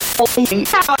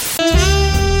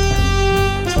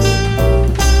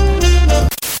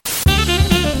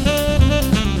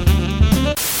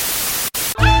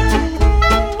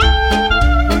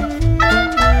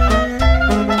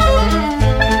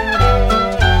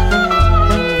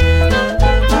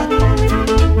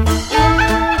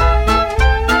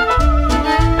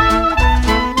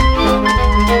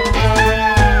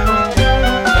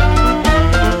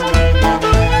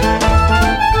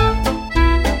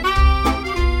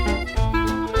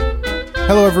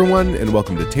Hello, everyone, and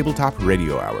welcome to Tabletop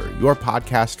Radio Hour, your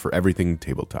podcast for everything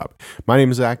tabletop. My name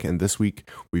is Zach, and this week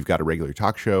we've got a regular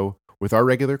talk show with our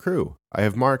regular crew. I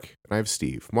have Mark, and I have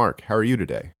Steve. Mark, how are you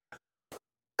today?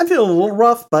 I'm feeling a little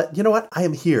rough, but you know what? I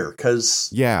am here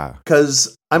because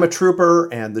I'm a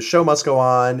trooper, and the show must go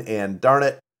on, and darn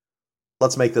it,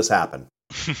 let's make this happen.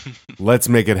 Let's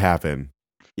make it happen.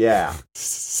 Yeah.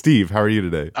 Steve, how are you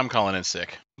today? I'm calling in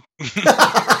sick.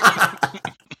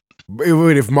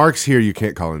 Wait, if Mark's here, you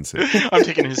can't call in sick. I'm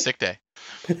taking his sick day.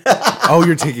 Oh,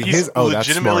 you're taking He's his? Oh, that's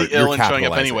legitimately smart. ill You're and showing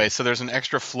up capitalizing. anyway, so there's an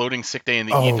extra floating sick day in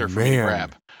the ether for me to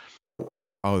grab.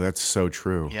 Oh, that's so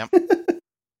true. Yep.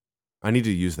 I need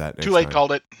to use that next Too late, time.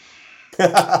 called it.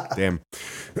 Damn.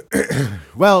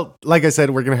 Well, like I said,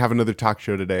 we're going to have another talk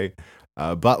show today.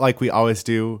 But like we always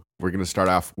do, we're going to start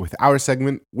off with our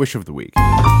segment, Wish of the Week.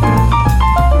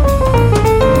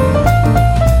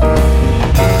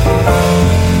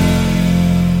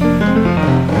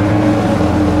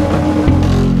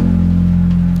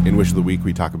 In Wish of the Week,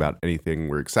 we talk about anything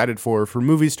we're excited for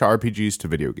movies to RPGs to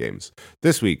video games.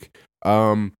 This week,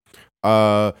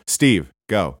 Steve,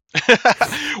 go.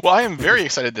 Well, I am very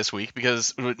excited this week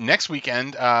because next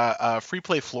weekend, Free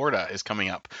Play Florida is coming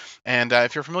up. And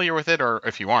if you're familiar with it, or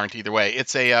if you aren't, either way,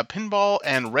 it's a pinball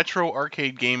and retro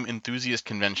arcade game enthusiast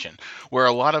convention where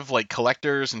a lot of like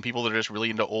collectors and people that are just really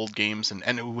into old games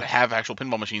and who have actual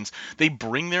pinball machines, they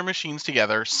bring their machines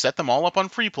together, set them all up on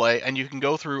Free Play, and you can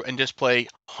go through and just play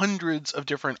hundreds of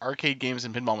different arcade games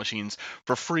and pinball machines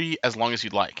for free as long as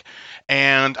you'd like.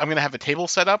 And I'm going to have a table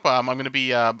set up. I'm going to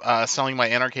be selling my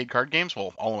Anarcade card games,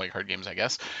 well, all of my card games, I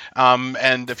guess,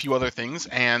 and a few other things.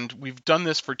 And we've done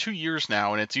this for 2 years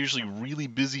now, and it's usually really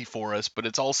busy for us, but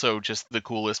it's also just the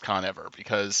coolest con ever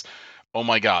because, oh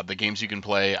my god, the games you can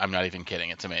play, I'm not even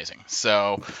kidding, it's amazing.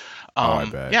 So, I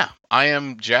bet. yeah, I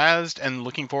am jazzed and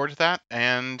looking forward to that,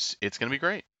 and it's going to be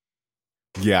great.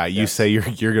 Yeah, you say you're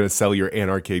going to sell your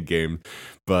Anarcade game,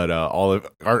 but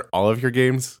aren't all of your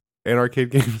games Anarcade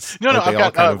games? No, Aren't I've they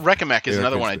all got kind of Recomec is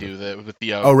another Anarcade one I stuff? do with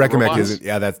the Recomec robots. isn't.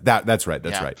 Yeah, that's right.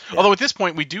 That's Yeah. right. Although at this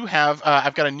point we do have,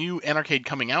 I've got a new Anarcade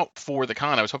coming out for the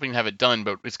con. I was hoping to have it done,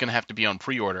 but it's going to have to be on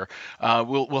pre-order.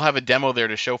 We'll have a demo there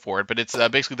to show for it, but it's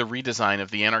basically the redesign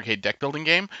of the Anarcade deck building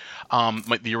game,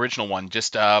 the original one,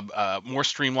 just more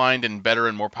streamlined and better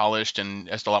and more polished and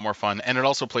just a lot more fun. And it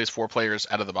also plays 4 players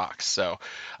out of the box. So,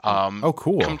 Oh,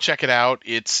 cool. come check it out.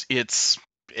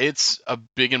 It's a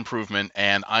big improvement,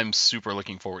 and I'm super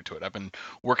looking forward to it. I've been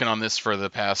working on this for the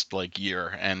past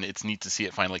year, and it's neat to see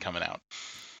it finally coming out.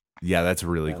 Yeah, that's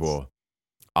really cool.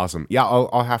 Awesome. Yeah,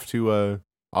 I'll have to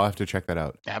check that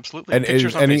out. Absolutely. And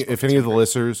Pictures on Facebook, if any of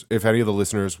the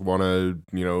listeners want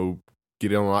to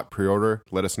get in on that pre-order,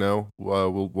 let us know.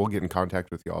 We'll get in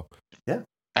contact with y'all. Yeah,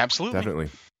 absolutely, definitely.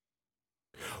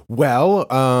 Well,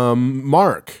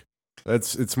 Mark.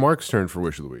 It's Mark's turn for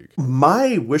Wish of the Week.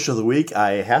 My Wish of the Week,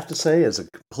 I have to say, is a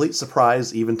complete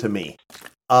surprise even to me.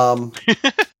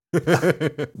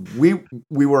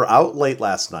 We were out late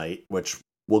last night, which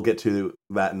we'll get to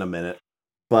that in a minute.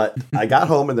 But I got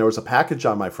home and there was a package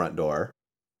on my front door,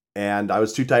 and I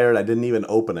was too tired. I didn't even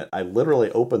open it. I literally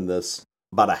opened this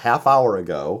about a half hour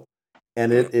ago,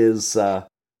 and it is the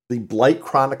Blight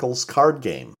Chronicles card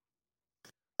game.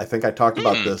 I think I talked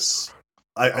about this.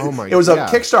 It was a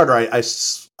Kickstarter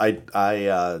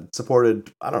I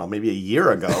supported, I don't know, maybe a year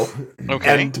ago.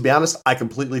 Okay. And to be honest, I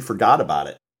completely forgot about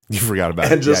it. You forgot about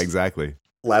it. Yeah, exactly.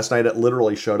 Last night it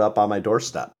literally showed up on my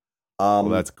doorstep. Well,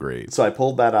 that's great. So I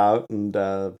pulled that out and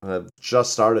have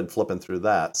just started flipping through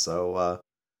that. So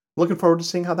looking forward to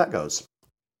seeing how that goes.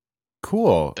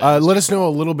 Cool. Let us know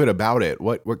a little bit about it.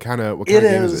 What kind of game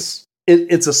is it?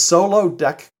 It's a solo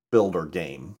deck builder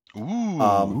game.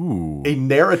 Ooh. A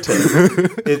narrative.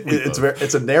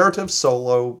 It's a narrative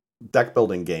solo deck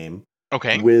building game.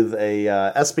 Okay. With a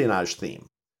espionage theme.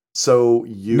 So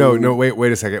you No,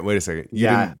 wait a second. You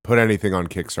didn't put anything on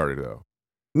Kickstarter though.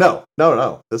 No.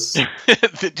 This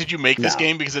Did you make this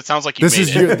game? Because it sounds like you made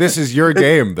it. This is your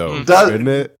game though, isn't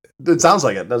it? It sounds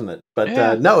like it, doesn't it?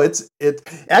 But no, it's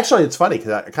actually it's funny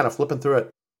because I kind of flipping through it.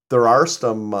 There are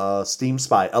some Steam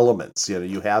Spy elements.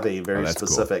 You have a very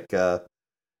specific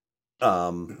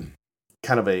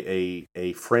kind of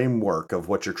a framework of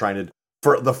what you're trying to.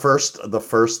 For the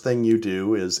first thing you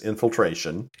do is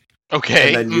infiltration. Okay.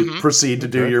 And then you proceed to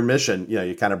do your mission.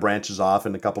 You kind of branches off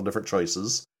in a couple different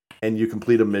choices, and you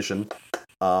complete a mission.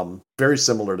 Very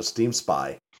similar to Steam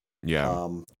Spy. Yeah.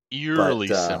 Eerily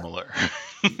similar.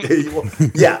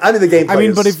 Yeah, I mean the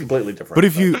gameplay is completely different. But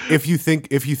if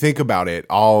you think about it,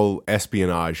 all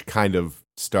espionage kind of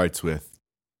starts with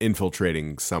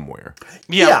infiltrating somewhere.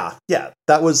 Yeah.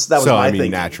 That was my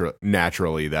thing.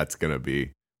 Naturally, that's going to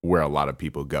be where a lot of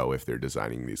people go if they're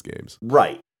designing these games.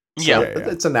 Right. So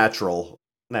it's a natural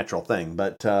thing,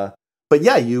 but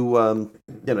yeah, you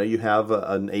you have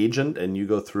an agent, and you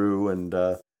go through, and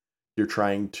you're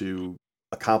trying to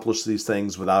accomplish these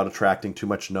things without attracting too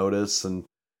much notice, and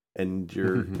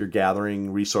you're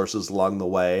gathering resources along the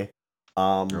way.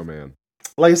 Oh man,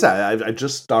 like I said, I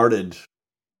just started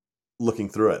looking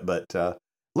through it, but it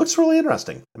looks really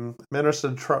interesting. I'm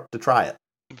interested to try it.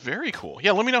 Very cool.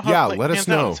 Yeah, let me know how. Let us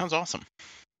know. It sounds awesome.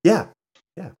 Yeah.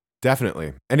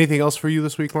 Definitely. Anything else for you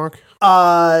this week, Mark?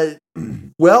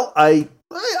 Well, I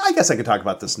guess I could talk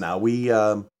about this now. We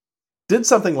did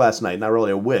something last night, not really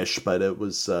a wish, but it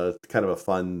was kind of a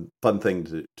fun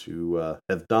thing to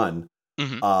have done.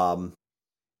 Mm-hmm.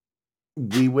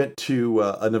 We went to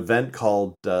an event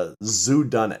called Zoo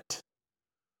Done It,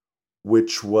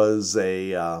 which was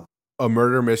a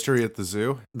murder mystery at the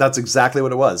zoo. That's exactly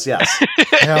what it was. Yes.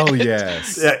 Hell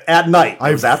yes. At night.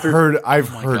 I've heard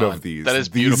of these. That is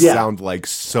beautiful. These sound like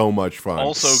so much fun.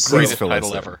 Also, Please greatest fill us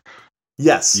title in. ever.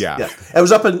 Yes. Yeah. It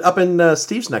was up in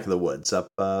Steve's neck of the woods, not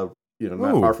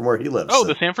far from where he lives. Oh,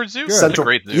 the Sanford Zoo. Central, That's a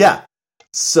great zoo. Yeah.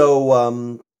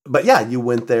 So, but yeah, you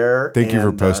went there. Thank you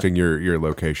for posting your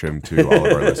location to all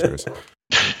of our listeners.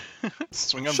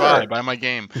 Swing on by my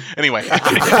game. Anyway.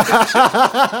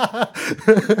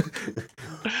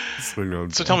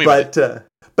 So tell me about it.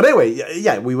 But anyway,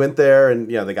 yeah, we went there, and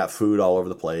they got food all over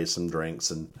the place and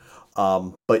drinks, and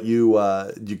but you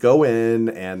go in,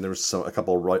 and there's a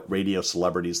couple of radio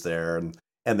celebrities there,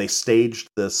 and they staged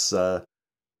this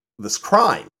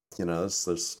crime.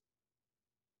 This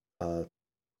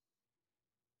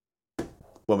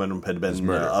woman had been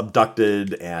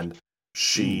abducted, and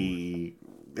she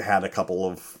had a couple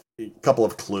of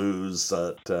clues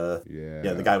that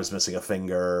the guy was missing a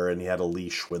finger, and he had a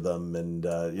leash with him,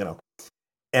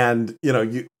 and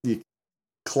you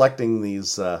collecting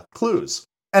these clues,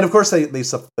 and of course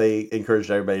they encouraged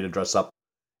everybody to dress up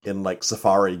in like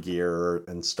safari gear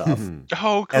and stuff.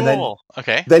 Oh, cool.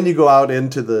 And then you go out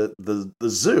into the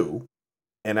zoo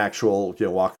and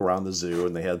walk around the zoo,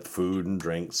 and they had food and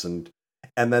drinks, and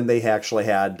then they actually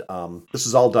had this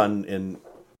is all done in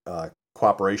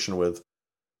cooperation with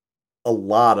a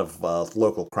lot of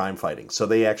local crime fighting. So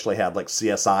they actually had like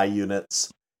CSI units,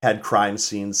 had crime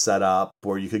scenes set up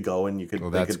where you could go and you could.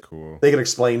 Cool. They could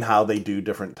explain how they do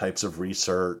different types of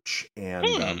research,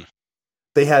 and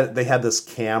they had this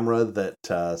camera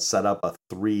that set up a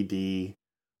 3D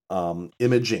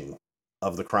imaging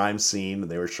of the crime scene,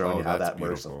 and they were showing you how that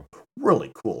works.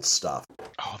 Really cool stuff.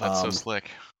 Oh, that's so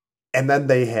slick. And then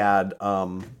they had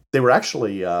they were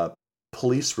actually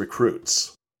police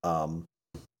recruits.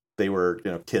 They were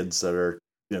kids that are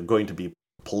going to be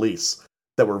police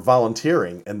that were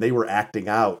volunteering, and they were acting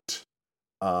out.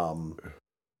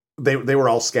 They were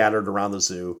all scattered around the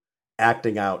zoo,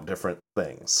 acting out different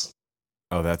things.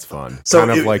 Oh, that's fun. So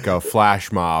kind of like a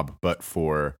flash mob, but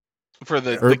for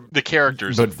the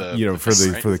characters, but of the for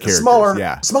the characters,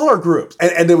 smaller groups,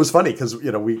 and it was funny because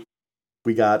we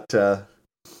got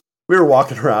we were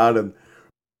walking around, and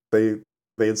they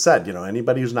had said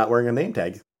anybody who's not wearing a name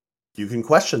tag, you can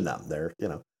question them. They're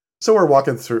so we're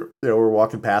walking through, we're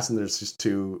walking past, and there's these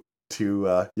two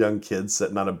young kids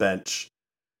sitting on a bench,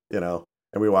 and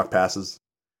we walk past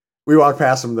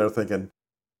them. They're thinking,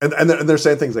 and they're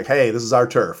saying things like, "Hey, this is our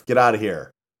turf. Get out of here.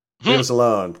 Leave us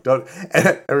alone." Don't.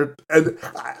 And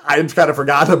I kind of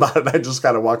forgotten about it. I just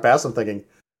kind of walked past them, thinking,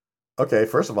 "Okay,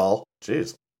 first of all,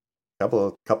 geez,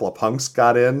 couple of punks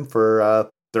got in for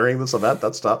during this event.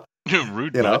 That's tough."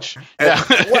 Rude bunch. And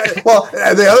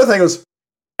the other thing was,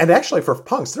 and actually for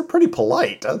punks, they're pretty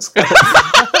polite. That's they're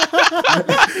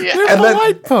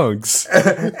polite punks.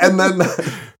 And then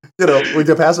we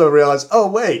get past them and realize, oh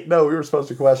wait, no, we were supposed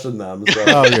to question them. So.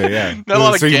 Oh yeah. Not a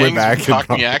lot of gangs with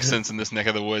Cockney accents in this neck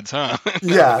of the woods, huh?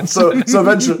 Yeah. So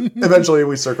eventually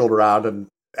we circled around, and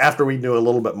after we knew a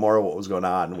little bit more of what was going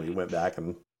on, we went back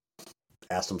and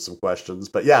asked them some questions.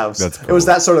 But yeah, it was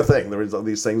that sort of thing. There was all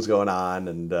these things going on,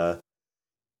 and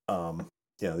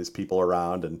these people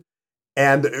around, and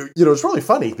it's really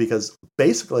funny because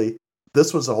basically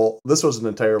this was an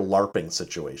entire LARPing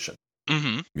situation.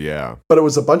 Yeah. But it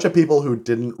was a bunch of people who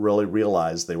didn't really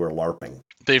realize they were LARPing.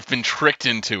 They've been tricked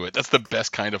into it. That's the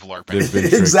best kind of LARPing. They've been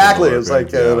tricked Exactly. into It was like,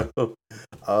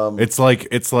 LARPing,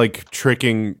 it's like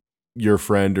tricking your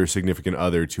friend or significant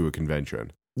other to a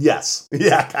convention. yes.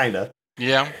 Yeah, kind of.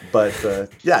 Yeah. But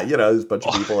yeah, there's a bunch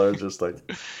of people that are just like...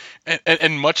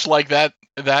 And much like that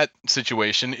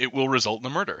situation, it will result in a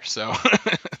murder. So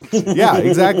Yeah,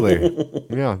 exactly.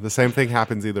 Yeah, the same thing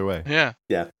happens either way. yeah.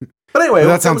 But anyway,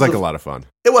 That sounds like a lot of fun.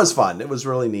 It was fun. It was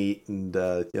really neat, and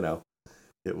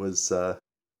it was a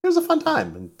fun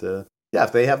time. And yeah,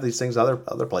 if they have these things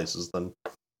other places, then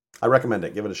I recommend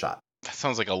it. Give it a shot. That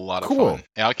sounds like a lot of Cool. fun.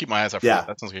 Yeah, I'll keep my eyes out for that.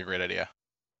 That sounds like a great idea.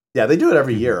 Yeah, they do it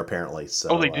every year apparently. So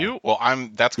Oh, they do? Well,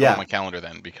 that's going on my calendar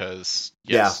then because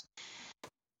yes.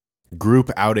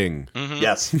 Group outing. Mhm.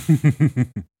 Yes.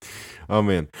 Oh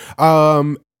man.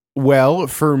 Well,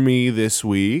 for me this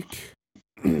week,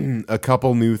 a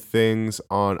couple new things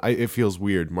on. It feels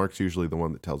weird. Mark's usually the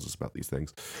one that tells us about these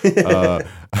things.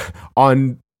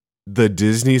 On the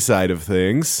Disney side of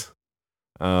things,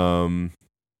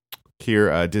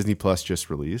 here Disney Plus just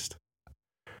released.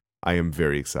 I am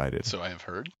very excited. So I have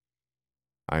heard.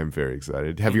 I am very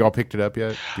excited. Have you all picked it up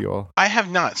yet? Do you all? I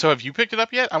have not. So have you picked it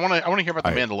up yet? I want to hear about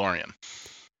The Mandalorian.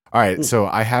 All right, so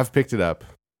I have picked it up.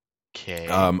 Okay.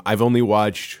 I've only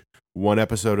watched one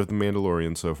episode of The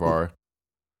Mandalorian so far.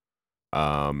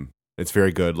 It's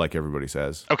very good, like everybody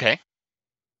says. Okay.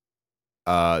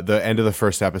 The end of the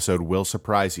first episode will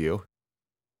surprise you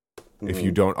if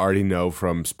you don't already know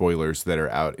from spoilers that are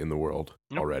out in the world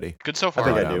already. Good so far.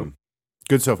 I think I do.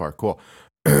 Good so far. Cool.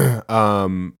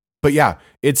 But yeah,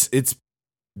 it's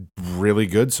really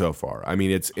good so far. I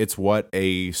mean, it's what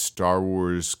a Star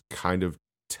Wars kind of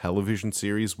television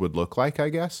series would look like, I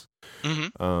guess.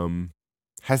 Mm-hmm.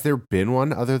 Has there been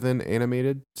one other than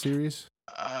animated series?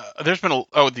 There's been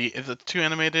the two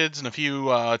animateds and a few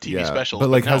TV specials. But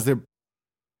like, no.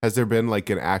 has there been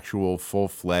like an actual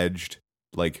full-fledged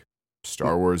like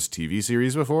Star Wars TV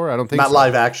series before? I don't think Not so.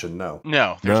 live action, no.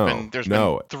 No, there's been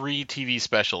no. 3 TV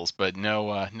specials, but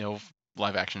no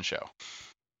live action show.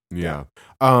 Yeah.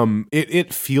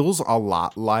 It feels a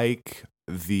lot like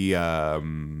the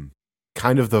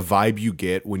kind of the vibe you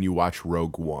get when you watch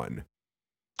Rogue One.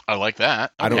 I like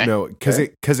that. Okay. I don't know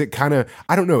because it kind of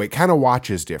I don't know, it kind of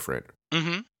watches different.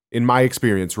 Mm-hmm. In my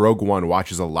experience, Rogue One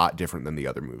watches a lot different than the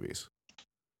other movies.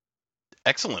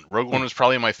 Excellent. Rogue One was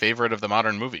probably my favorite of the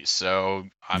modern movies, so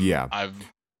I've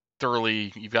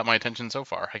thoroughly, you've got my attention so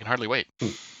far. I can hardly wait.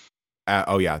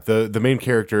 The main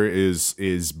character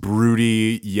is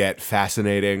broody yet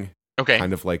fascinating. Okay.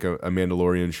 Kind of like a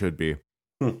Mandalorian should be.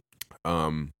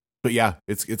 But yeah,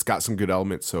 it's got some good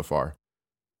elements so far.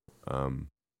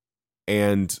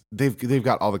 And they've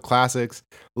got all the classics.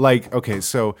 Like, okay,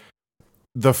 so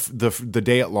the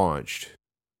day it launched,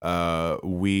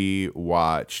 we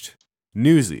watched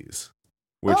Newsies,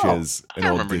 which is an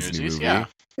old Disney Newsies, movie,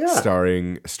 Yeah.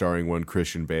 starring one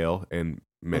Christian Bale and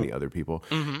many other people.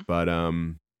 Mm-hmm. But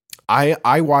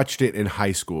I watched it in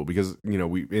high school because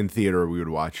we in theater we would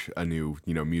watch a new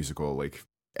musical like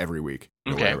every week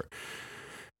or whatever.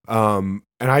 And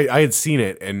I had seen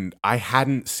it and I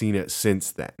hadn't seen it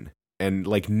since then, and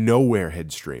like nowhere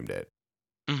had streamed it.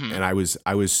 Mm-hmm. And I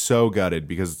was so gutted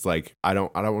because it's like I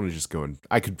don't want to just go and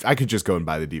I could just go and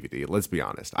buy the DVD. Let's be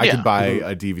honest. I could buy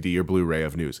a DVD or Blu-ray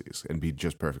of Newsies and be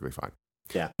just perfectly fine.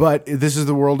 Yeah. But this is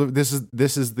the world of this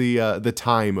is the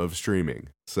time of streaming.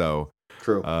 So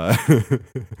True.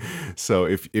 So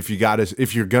if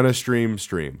you're gonna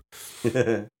stream.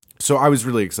 So I was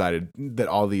really excited that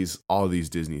all these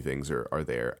Disney things are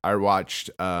there. I watched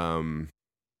The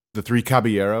Three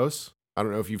Caballeros. I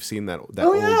don't know if you've seen that old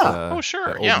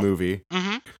movie.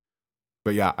 Mm-hmm.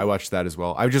 But yeah, I watched that as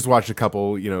well. I just watched a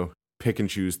couple, pick and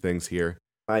choose things here.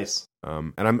 Nice.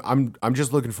 And I'm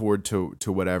just looking forward to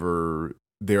whatever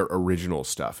their original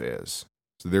stuff is.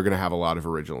 So they're gonna have a lot of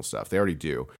original stuff. They already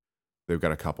do. They've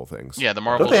got a couple things. Yeah, the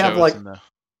Marvel Don't they shows. have like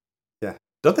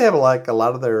Don't they have like a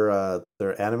lot of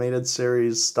their animated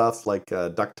series stuff like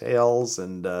DuckTales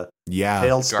and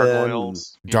Tailspin,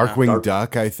 Gargoyles, Darkwing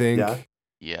Duck, I think.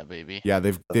 Yeah, baby. Yeah,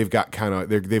 they've got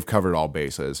they've covered all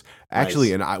bases.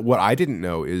 Actually, Nice. and what I didn't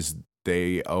know is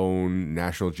they own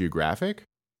National Geographic.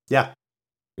 Yeah.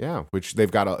 Yeah, which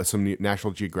they've got some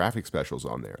National Geographic specials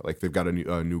on there. Like they've got a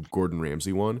new Gordon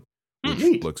Ramsay one, which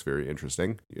Neat. looks very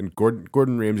interesting. And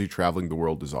Gordon Ramsay traveling the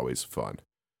world is always fun.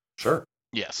 Sure.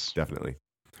 Yes. Definitely.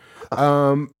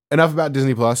 Enough about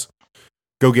Disney Plus.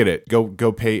 Go get it.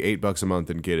 Go pay $8 a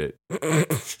month and get it.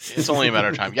 It's only a matter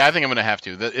of time. Yeah, I think I'm going to have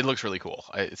to. It looks really cool.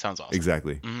 It sounds awesome.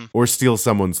 Exactly. Mm-hmm. Or steal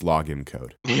someone's login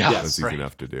code. Yeah, That's easy right.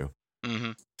 enough to do. Mm-hmm.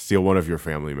 Steal one of your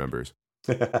family members.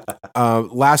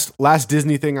 Last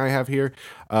Disney thing I have here,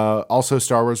 also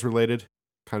Star Wars related,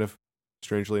 kind of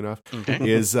strangely enough,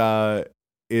 is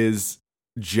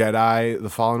Jedi: The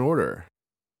Fallen Order,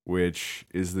 which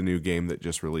is the new game that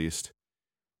just released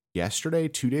yesterday,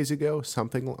 2 days ago,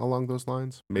 something along those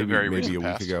lines. Maybe a week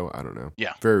ago. I don't know.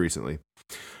 Yeah, very recently.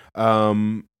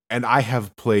 And I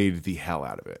have played the hell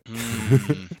out of it.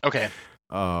 Okay.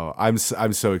 Oh, I'm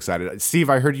so excited, Steve.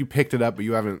 I heard you picked it up, but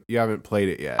you haven't played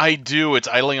it yet. I do. It's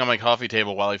idling on my coffee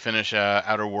table while I finish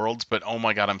Outer Worlds. But oh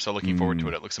my god, I'm so looking forward to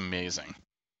it. It looks amazing.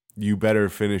 You better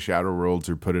finish Outer Worlds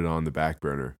or put it on the back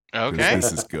burner. Okay,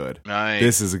 this is good. Nice.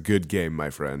 This is a good game, my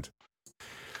friend.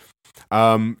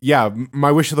 Yeah,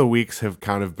 my wish of the weeks have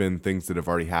kind of been things that have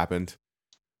already happened,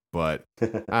 but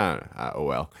oh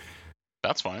well.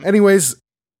 That's fine. Anyways,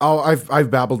 I've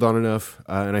babbled on enough,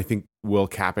 and I think we'll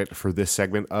cap it for this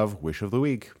segment of Wish of the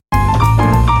Week.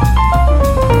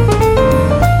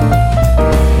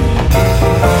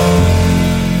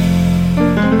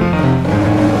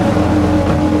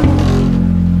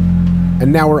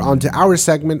 And now we're on to our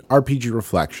segment, RPG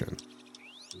Reflection.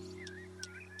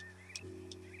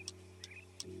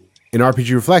 In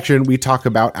RPG Reflection, we talk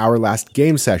about our last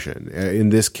game session. In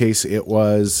this case, it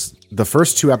was the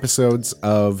first 2 episodes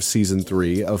of Season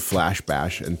 3 of Flash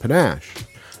Bash and Panache.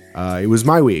 It was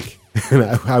my week, and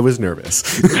I was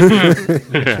nervous.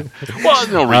 Well,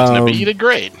 no reason to be. You did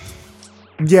great.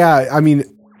 Yeah, I mean,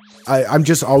 I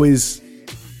always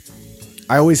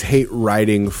hate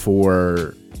writing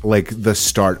for like the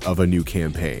start of a new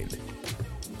campaign.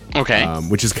 Okay.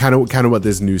 Which is kind of what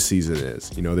this new season is.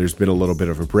 You know, there's been a little bit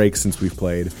of a break since we've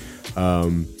played.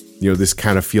 This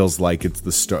kind of feels like it's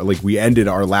the start. Like we ended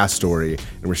our last story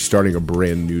and we're starting a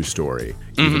brand new story,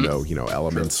 even though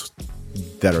elements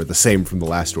that are the same from the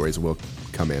last stories will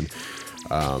come in.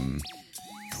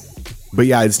 But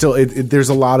yeah, it's still there's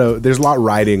a lot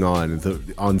riding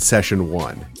on session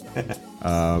 1.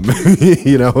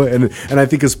 And I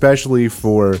think especially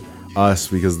for us,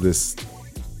 because this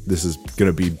is going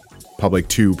to be public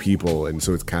to people, and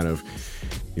so it's kind of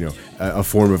a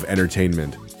form of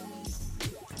entertainment.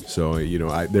 So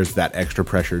there's that extra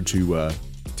pressure to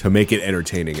make it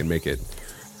entertaining and make it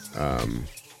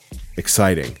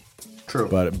exciting. True.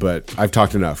 But I've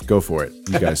talked enough. Go for it.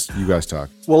 You guys talk.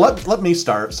 Well, let me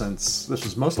start, since this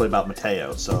was mostly about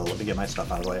Mateo, so let me get my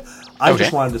stuff out of the way. I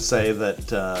just wanted to say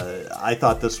that I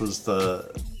thought this was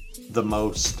the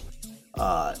most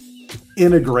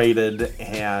integrated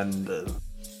and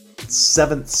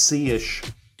 7th Sea-ish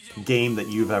game that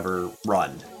you've ever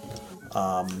run.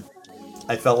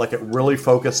 I felt like it really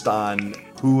focused on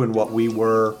who and what we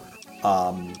were.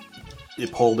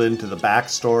 It pulled into the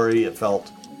backstory. It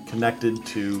felt connected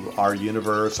to our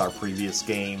universe, our previous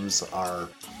games, our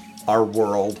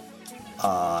world,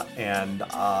 and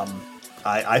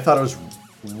I thought it was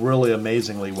really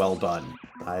amazingly well done.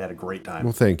 I had a great time.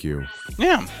 Well, thank you.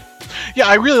 Yeah,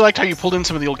 I really liked how you pulled in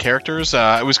some of the old characters.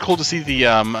 It was cool to see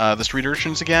the street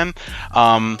urchins again.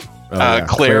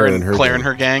 Claire and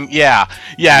her gang. Yeah.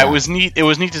 It was neat. It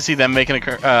was neat to see them making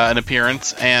an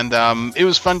appearance, and it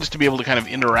was fun just to be able to kind of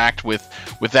interact with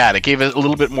that. It gave it a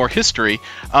little bit more history,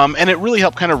 and it really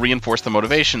helped kind of reinforce the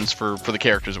motivations for the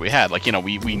characters that we had. Like,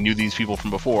 we knew these people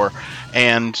from before,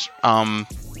 and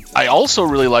I also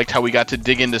really liked how we got to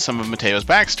dig into some of Mateo's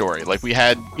backstory. Like, we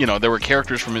had, there were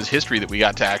characters from his history that we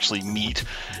got to actually meet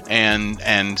and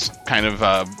kind of,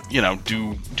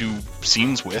 do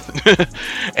scenes with.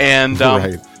 And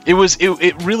right.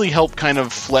 It really helped kind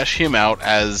of flesh him out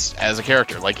as a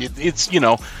character. Like, it's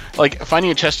like finding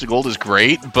a chest of gold is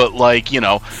great, but like,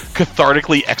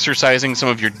 cathartically exercising some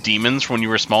of your demons from when you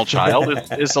were a small child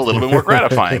is a little bit more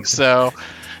gratifying. So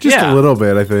just a little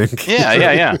bit, I think.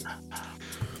 Yeah.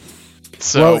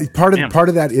 So, well, part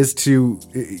of that is to,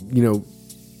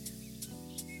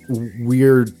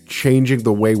 we're changing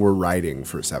the way we're writing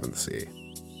for 7th Sea.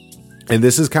 And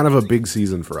this is kind of a big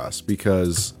season for us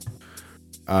because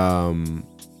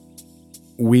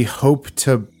we hope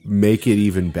to make it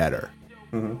even better.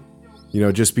 Mm-hmm.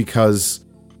 Just because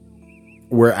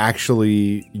we're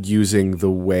actually using the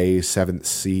way 7th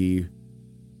Sea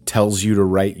tells you to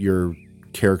write your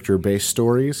character-based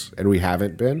stories, and we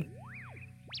haven't been.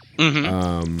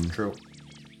 Mm-hmm. True.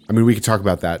 I mean, we could talk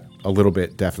about that a little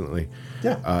bit, definitely.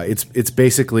 Yeah. It's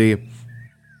basically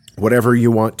whatever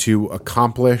you want to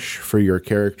accomplish for your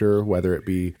character, whether it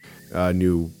be a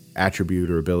new attribute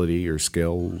or ability or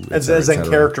skill, as in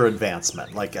character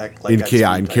advancement, like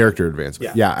in character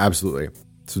advancement. Yeah, absolutely.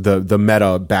 So the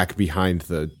meta back behind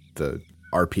the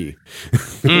RP,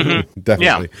 mm-hmm.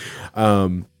 definitely. Yeah.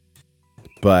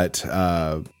 But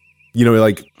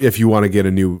like if you want to get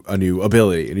a new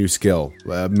ability, a new skill,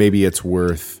 maybe it's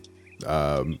worth,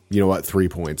 3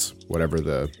 points, whatever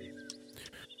the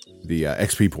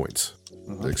XP points,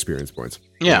 the experience points.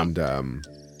 Yeah. And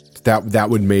that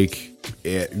would make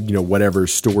it, whatever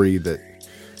story that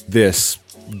this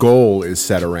goal is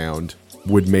set around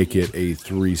would make it a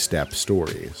 3-step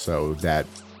story. So that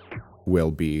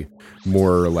will be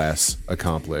more or less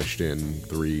accomplished in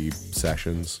 3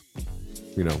 sessions,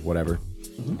 whatever.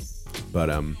 But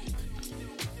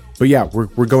yeah,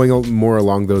 we're going more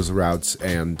along those routes,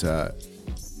 and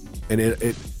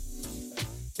it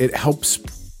helps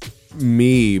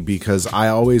me because I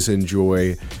always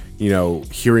enjoy,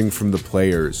 hearing from the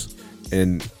players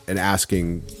and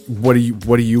asking, what do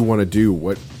you want to do?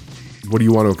 What do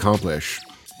you want to accomplish?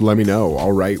 Let me know.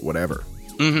 I'll write whatever.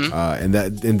 And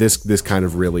this kind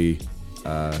of really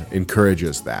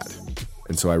encourages that,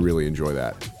 and so I really enjoy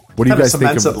that. What do you guys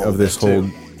think of this whole?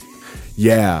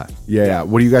 Yeah.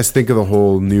 What do you guys think of the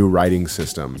whole new writing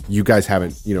system? You guys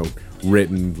haven't,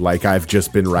 written like I've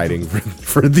just been writing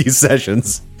for these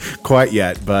sessions quite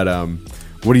yet, but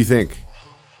what do you think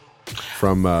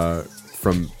from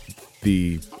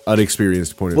the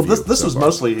unexperienced point of view? Well, this was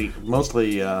mostly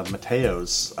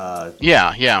Mateo's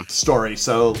story.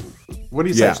 So, what do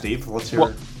you say, Steve? Let's hear.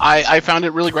 Well, I found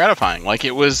it really gratifying. Like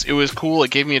it was cool.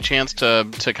 It gave me a chance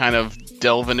to kind of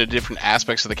delve into different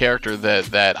aspects of the character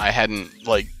that I hadn't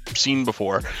seen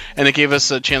before, and it gave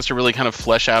us a chance to really kind of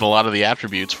flesh out a lot of the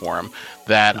attributes for him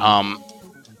that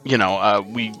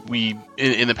we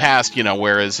in the past,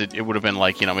 whereas it would have been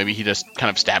maybe he just kind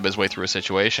of stabbed his way through a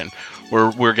situation,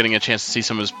 we're getting a chance to see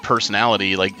some of his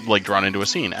personality like drawn into a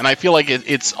scene. And I feel like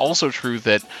it's also true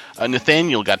that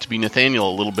Nathaniel got to be Nathaniel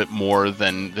a little bit more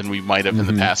than we might have in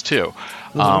the past too.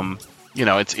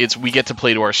 It's we get to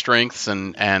play to our strengths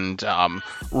and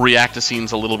react to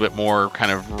scenes a little bit more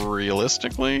kind of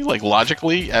realistically,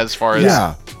 logically, as far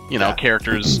as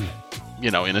characters,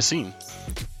 in a scene.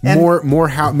 More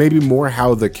how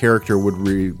the character would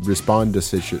respond to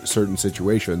certain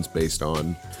situations based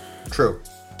on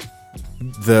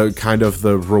the kind of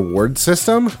the reward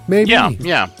system, maybe.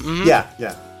 Yeah.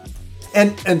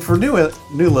 And for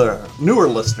newer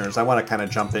listeners, I want to kind of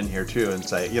jump in here too and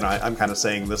say, I'm kind of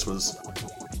saying this was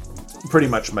pretty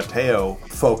much Mateo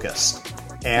focused,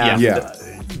 and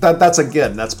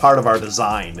that's part of our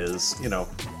design is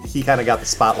he kind of got the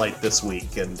spotlight this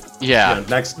week, and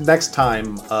next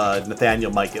time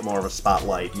Nathaniel might get more of a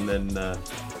spotlight, and then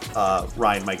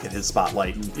Ryan might get his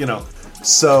spotlight, and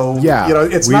So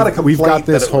it's not a complaint. We've got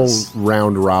this whole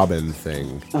round robin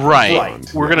thing,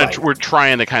 right? We're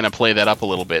trying to kind of play that up a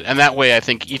little bit, and that way, I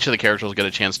think each of the characters will get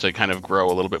a chance to kind of grow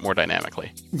a little bit more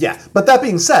dynamically. Yeah, but that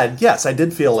being said, yes, I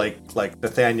did feel like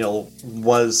Nathaniel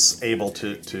was able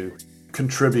to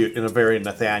contribute in a very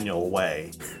Nathaniel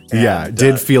way. And,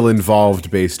 did feel involved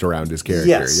based around his character.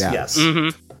 Yes.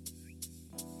 It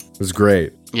was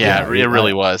great. Yeah, it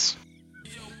really was.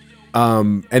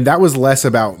 And that was less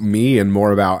about me and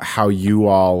more about how you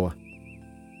all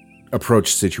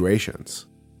approach situations.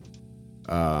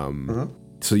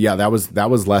 So yeah, that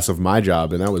was less of my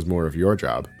job and that was more of your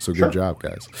job. So good job,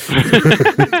 guys.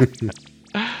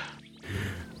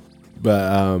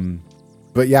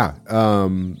 But yeah,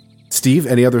 Steve,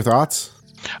 any other thoughts?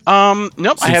 Nope.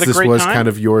 Since I had a great time. This was kind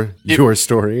of your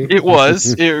story. It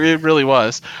was. it really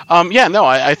was.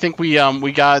 I think we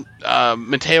got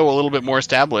Mateo a little bit more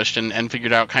established and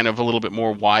figured out kind of a little bit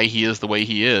more why he is the way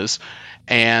he is,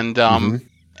 and I'm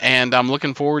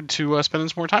looking forward to spending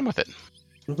some more time with it.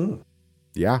 Mm-hmm.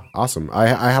 Yeah, awesome. I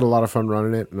had a lot of fun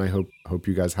running it, and I hope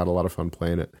you guys had a lot of fun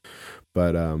playing it.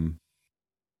 But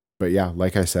yeah,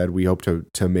 like I said, we hope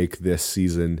to make this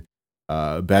season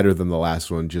better than the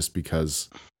last one, just because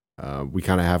we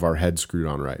kind of have our heads screwed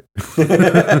on right.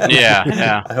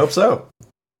 Yeah. I hope so.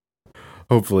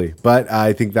 Hopefully. But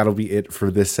I think that'll be it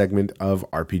for this segment of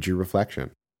RPG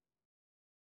Reflection.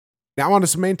 Now on to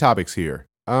some main topics here.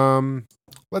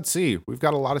 Let's see. We've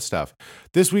got a lot of stuff.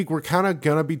 This week we're kind of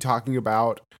going to be talking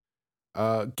about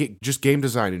just game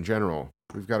design in general.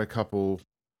 We've got a couple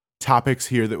topics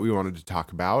here that we wanted to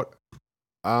talk about.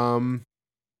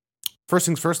 First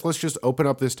things first, let's just open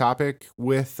up this topic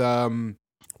with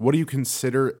what do you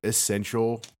consider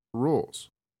essential rules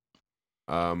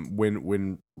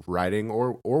when writing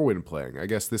or when playing? I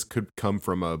guess this could come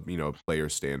from a player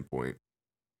standpoint.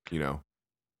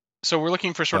 So we're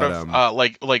looking for sort of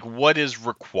like what is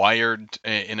required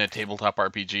in a tabletop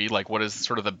RPG? Like what is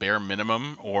sort of the bare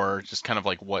minimum, or just kind of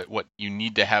like what you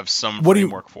need to have some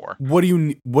framework for? What do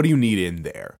you need in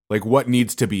there? Like what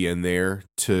needs to be in there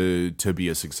to be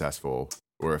a successful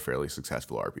or a fairly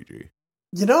successful RPG?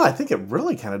 I think it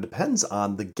really kind of depends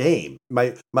on the game.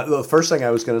 The first thing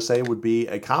I was going to say would be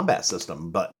a combat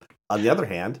system, but on the other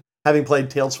hand, having played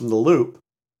Tales from the Loop,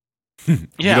 you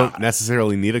don't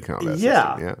necessarily need a combat system.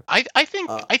 Yeah, I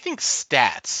think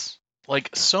stats, like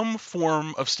some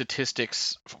form of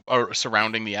statistics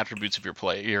surrounding the attributes of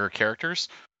your characters.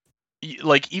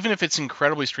 Like, even if it's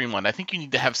incredibly streamlined, I think you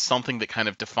need to have something that kind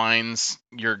of defines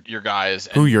your guys,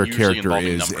 and who your character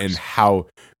is, numbers.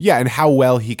 And how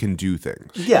well he can do things.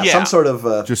 Yeah. Some sort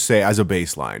of just say as a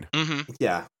baseline. Mm-hmm.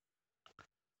 Yeah.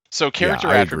 So character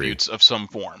attributes of some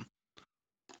form.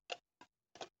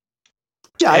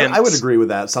 Yeah, I would agree with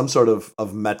that. Some sort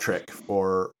of metric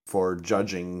for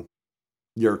judging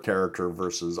your character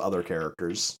versus other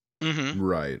characters. Mm-hmm.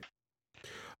 Right.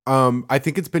 I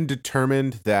think it's been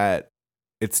determined that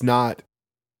it's not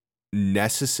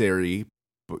necessary,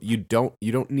 but you don't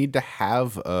need to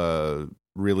have a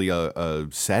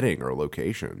setting or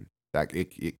location. That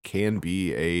it can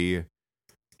be a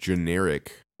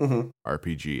generic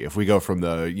RPG if we go from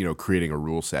the creating a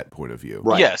rule set point of view.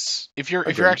 Right. Yes, if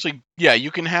you're actually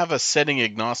you can have a setting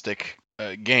agnostic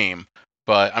game,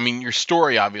 but I mean your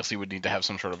story obviously would need to have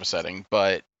some sort of a setting,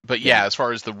 but as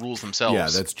far as the rules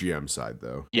themselves, that's GM side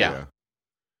though. Yeah.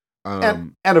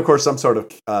 And of course some sort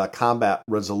of combat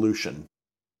resolution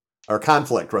or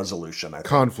conflict resolution.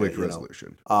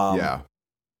 Resolution.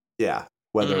 Yeah.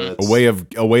 Whether it's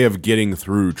a way of getting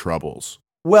through troubles.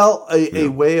 Well, a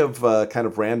way of kind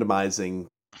of randomizing,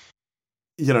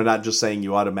 not just saying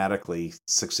you automatically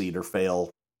succeed or fail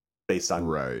based on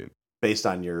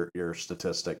your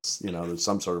statistics. There's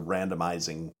some sort of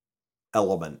randomizing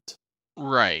element.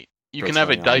 Right. You can have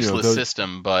a diceless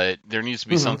system, but there needs to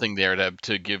be something there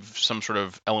to give some sort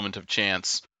of element of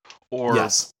chance. Or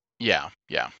yes. Yeah.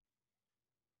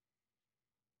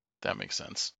 That makes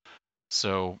sense.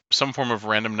 So some form of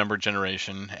random number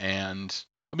generation, and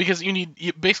because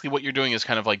basically what you're doing is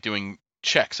kind of like doing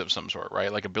checks of some sort,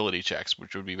 right? Like ability checks,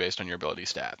 which would be based on your ability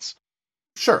stats.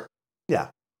 Sure. Yeah.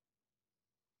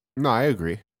 No, I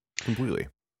agree completely.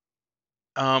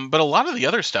 But a lot of the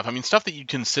other stuff, I mean, stuff that you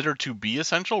consider to be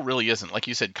essential really isn't. Like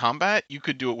you said, combat, you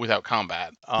could do it without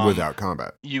combat.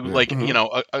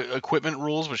 Equipment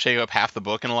rules, which take up half the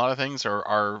book in a lot of things,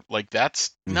 are like,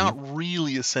 that's not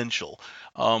really essential.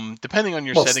 Depending on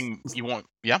your setting, you want,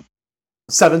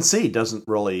 7C doesn't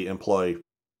really employ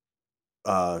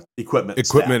equipment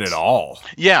stats at all.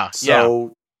 Yeah.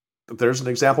 So there's an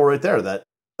example right there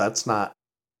that's not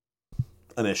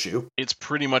an issue. It's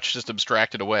pretty much just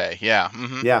abstracted away. Yeah.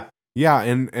 Mm-hmm. Yeah,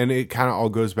 and it kind of all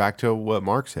goes back to what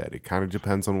Mark said. It kind of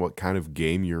depends on what kind of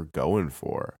game you're going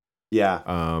for. Yeah.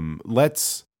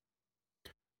 Let's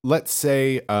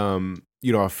say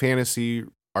a fantasy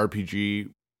RPG,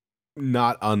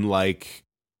 not unlike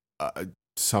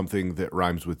something that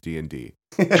rhymes with D&D.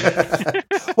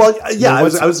 Well, yeah, I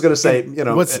was going to say,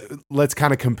 let's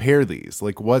kind of compare these.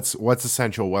 Like what's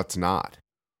essential, what's not.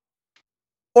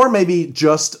 Or maybe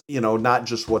just, not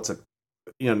just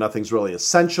nothing's really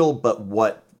essential, but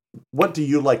what do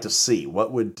you like to see?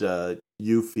 What would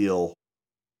you feel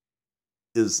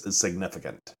is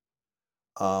significant?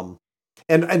 And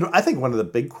I think one of the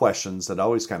big questions that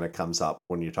always kind of comes up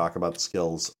when you talk about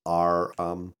skills are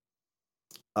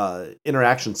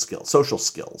interaction skills, social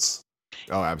skills.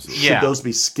 Oh, absolutely. Should those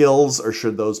be skills or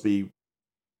should those be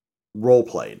role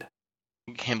played?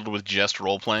 Handled with just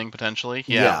role playing potentially?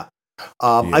 Yeah.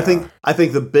 I think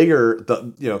the bigger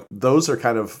those are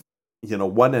kind of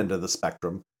one end of the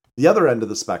spectrum. The other end of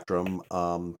the spectrum,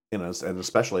 and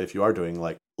especially if you are doing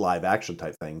like live action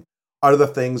type thing, are the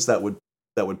things that would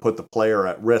put the player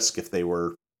at risk if they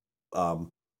were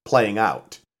playing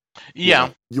out. Yeah,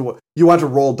 you want to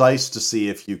roll dice to see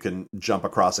if you can jump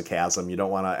across a chasm. You don't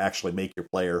want to actually make your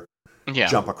player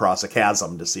jump across a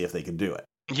chasm to see if they can do it.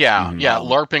 Yeah,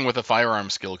 LARPing with a firearm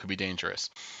skill could be dangerous.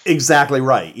 Exactly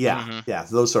right. Yeah,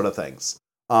 those sort of things.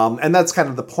 And that's kind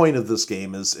of the point of this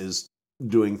game is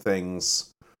doing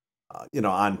things,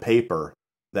 on paper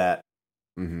that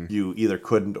you either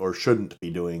couldn't or shouldn't be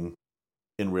doing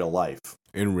in real life.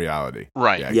 In reality,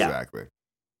 right? Yeah, exactly.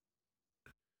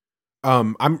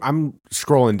 I'm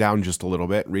scrolling down just a little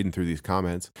bit, reading through these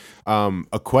comments.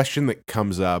 A question that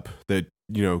comes up that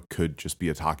could just be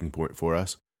a talking point for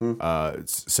us.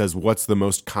 Says, what's the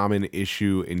most common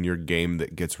issue in your game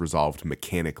that gets resolved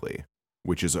mechanically?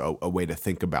 Which is a way to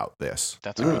think about this.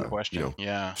 That's a good question.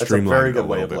 That's a very good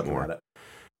way of looking at it.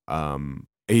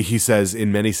 He says,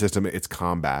 in many systems, it's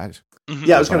combat. Mm-hmm.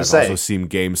 Yeah, I was going to say. I've also seen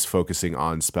games focusing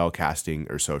on spellcasting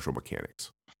or social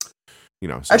mechanics.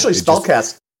 So actually,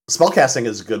 spellcasting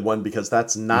is a good one because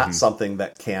that's not something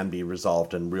that can be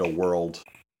resolved in real world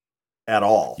at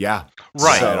all. Yeah,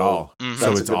 Right. Not at all. Mhm. So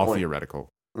That's a it's good all point. theoretical.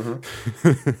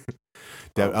 Mhm.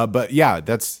 But yeah,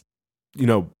 that's,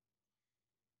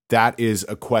 that is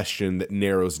a question that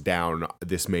narrows down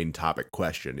this main topic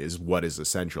question: is what is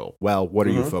essential? Well, what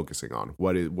are you Mhm. focusing on?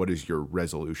 What is your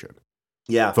resolution?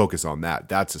 Yeah. Focus on that.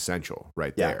 That's essential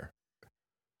right Yeah. there.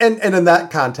 And in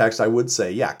that context, I would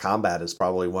say, yeah, combat is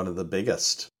probably one of the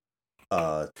biggest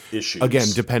issues. Again,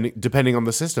 depending on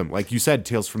the system. Like you said,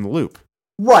 Tales from the Loop.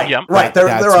 right, Yep. right. There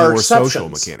That's are more exceptions. social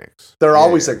mechanics. There are Yeah,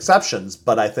 always yeah. exceptions,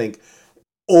 but I think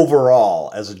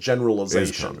overall, as a Is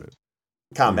generalization, combat.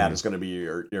 combat Mhm. is going to be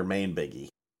your main biggie.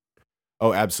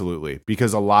 Oh, absolutely.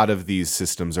 Because a lot of these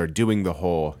systems are doing the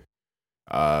whole,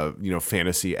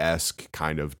 fantasy-esque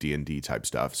kind of D&D type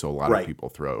stuff. So a lot Right. of people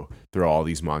throw all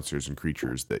these monsters and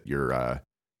creatures that your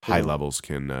high Mhm. levels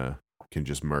can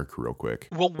just murk real quick.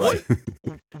 Well, Right.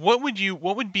 what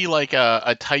would be like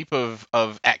a type of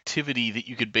activity that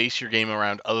you could base your game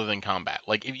around other than combat?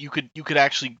 Like if you could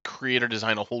actually create or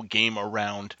design a whole game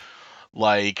around,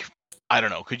 like, I don't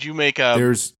know, could you make a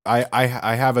There's I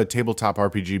have a tabletop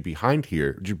RPG behind me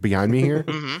here.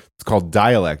 Mhm. It's called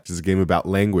Dialect. It's a game about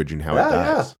language and how it Yeah,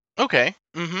 dies. Okay.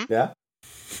 Mhm. Yeah.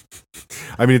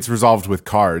 I mean, it's resolved with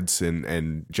cards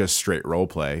and just straight role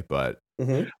play, but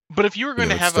hmm But if you were going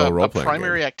know, to it's have still a a role-playing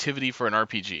primary activity for an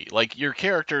RPG, like your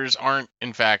characters aren't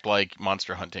in fact like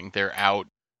monster hunting, they're out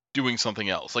doing something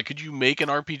else. Like, could you make an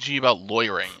RPG about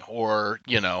lawyering, or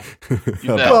about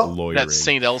Well, lawyering. that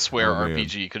Saint Elsewhere Oh, man.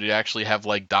 RPG? Could it actually have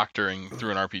like doctoring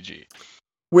through an RPG?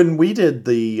 When we did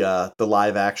the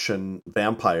live action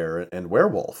vampire and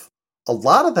werewolf, a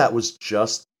lot of that was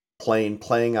just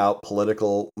playing out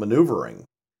political maneuvering.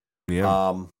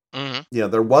 Yeah. Hmm.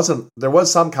 There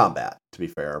was some combat, to be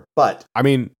fair, but I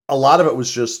mean, a lot of it was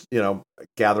just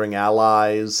gathering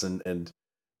allies and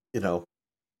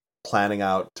planning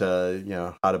out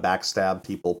how to backstab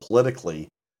people politically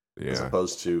as yeah.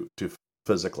 opposed to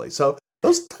physically. So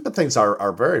those type of things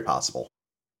are very possible.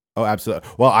 Oh, absolutely.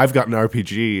 Well, I've got an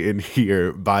RPG in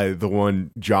here by the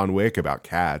one John Wick about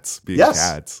cats being Yes.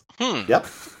 cats. Yep.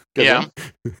 Good Yeah. one.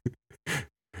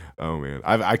 Oh man,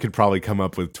 I could probably come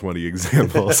up with 20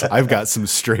 examples. I've got some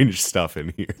strange stuff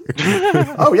in here.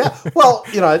 Oh yeah. Well,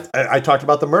 I talked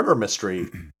about the murder mystery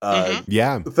Mhm.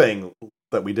 Yeah, thing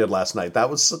that we did last night. That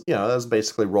was that was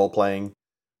basically role playing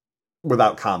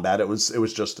without combat. It was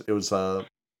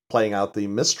playing out the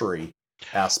mystery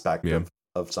aspect Yeah.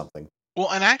 of something. Well,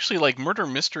 and actually, like murder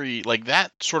mystery, like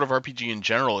that sort of RPG in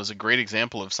general is a great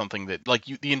example of something that, like,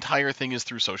 the entire thing is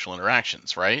through social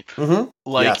interactions, right? Mm-hmm.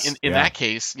 Like Yes. in Yeah. that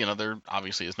case, there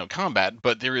obviously is no combat,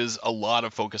 but there is a lot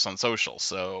of focus on social.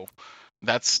 So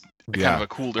that's kind of yeah. a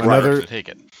cool different direction to take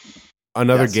it.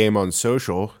 Another Yes. game on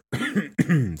social.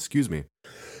 Excuse me.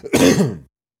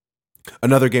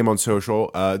 Another game on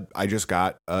social. I just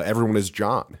got Everyone is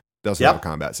John. Doesn't have a Yep.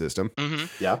 combat system. Hmm.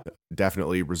 Yeah.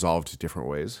 Definitely resolved different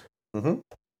ways. Mm-hmm.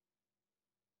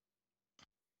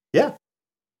 Yeah.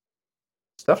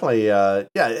 It's definitely yeah.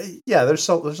 There's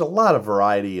a lot of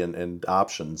variety and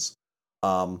options.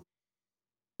 But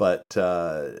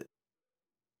yeah,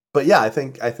 I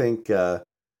think the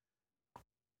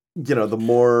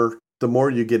more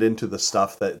you get into the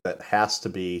stuff that has to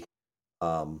be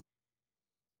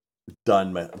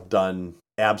done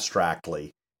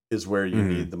abstractly is where you Mhm.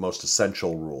 need the most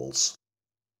essential rules.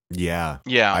 Yeah.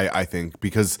 Yeah. I think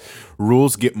because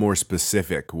rules get more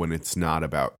specific when it's not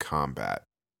about combat.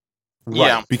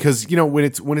 Yeah. Right. Because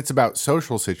when it's about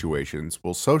social situations,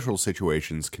 well, social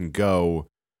situations can go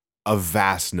a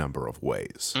vast number of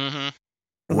ways. Hmm. Mhm.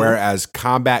 Whereas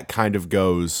combat kind of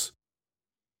goes,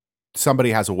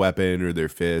 somebody has a weapon or their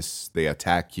fists, they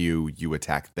attack you, you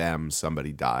attack them,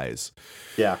 somebody dies.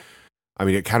 Yeah. I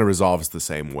mean, it kind of resolves the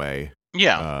same way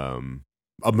Yeah.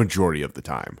 a majority of the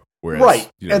time. Whereas,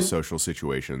 Right. And- social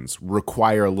situations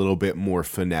require a little bit more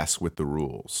finesse with the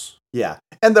rules. Yeah.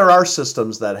 And there are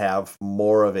systems that have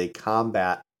more of a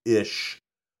combat-ish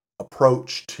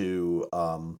approach to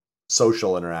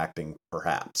social interacting,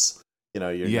 perhaps.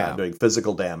 You're Yeah. not doing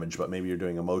physical damage, but maybe you're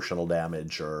doing emotional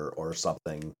damage or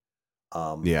something.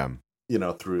 Yeah.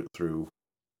 Through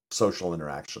social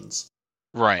interactions.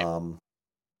 Right.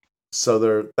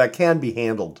 So that can be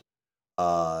handled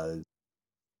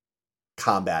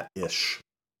combat-ish,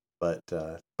 but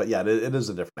yeah, it is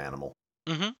a different animal.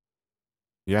 Hmm.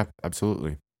 Yeah,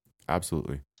 absolutely.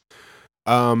 Absolutely.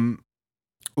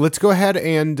 Let's go ahead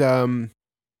and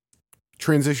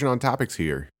transition on topics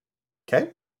here.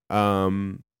 Okay.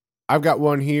 I've got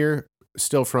one here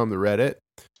still from the Reddit.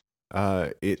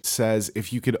 It says,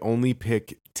 if you could only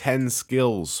pick 10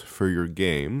 skills for your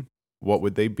game, what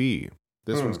would they be?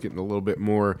 This one's getting a little bit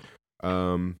more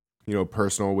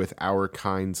personal with our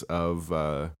kinds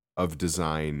of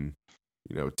design,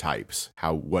 types,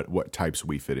 what types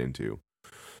we fit into.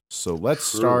 So let's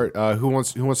start. Who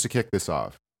wants to kick this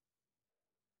off?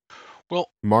 Well,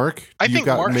 Mark, I think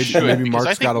Mark should, maybe because Mark's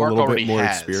I think got a Mark little bit already more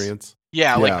has. experience.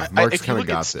 Yeah, Mark's if you look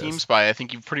got at Steam this. Spy, I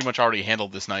think you've pretty much already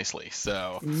handled this nicely.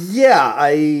 So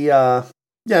Yeah,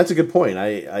 that's a good point.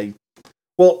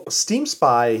 Well, Steam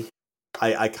Spy,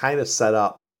 I kind of set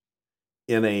up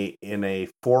in a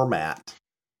format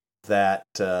that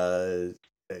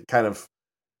kind of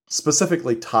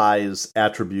specifically ties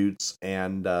attributes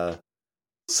and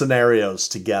scenarios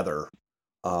together,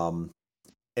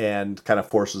 and kind of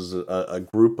forces a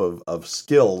group of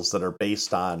skills that are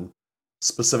based on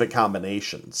specific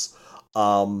combinations.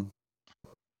 I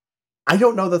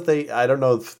don't know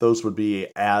if those would be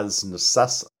as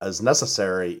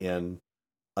necessary in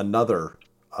another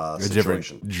A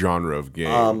situation. different genre of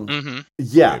game.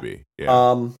 Yeah. Maybe.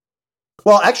 Yeah.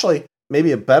 Well, actually,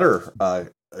 maybe a better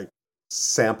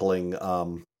sampling.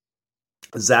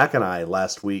 Zach and I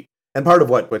last week, and part of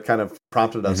what kind of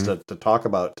prompted us to talk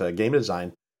about game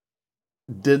design,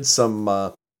 did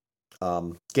some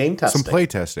game testing. Some play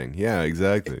testing. Yeah,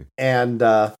 exactly. And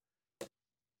that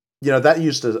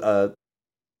used a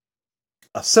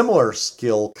similar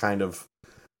skill kind of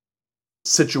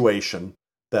situation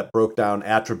that broke down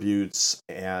attributes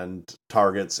and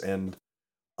targets and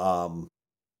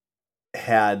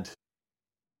had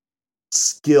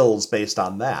skills based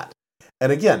on that.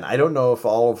 And again, I don't know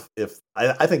if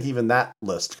I think even that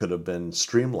list could have been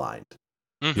streamlined.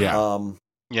 Yeah.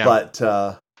 But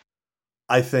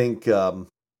I think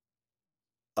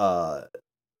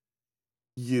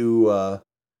you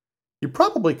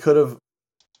probably could have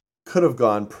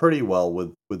gone pretty well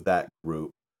with that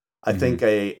group. I think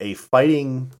a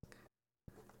fighting,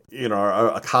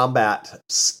 a combat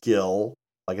skill,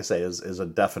 like I say, is a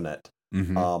definite.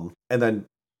 And then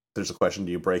there's a question: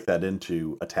 do you break that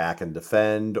into attack and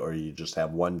defend, or you just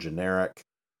have one generic?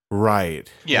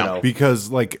 Right. Yeah. Because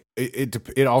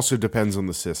it also depends on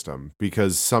the system.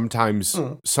 Because sometimes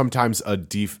a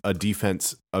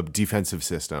defensive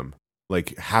system,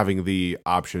 like having the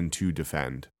option to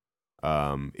defend,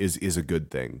 is a good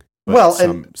thing. But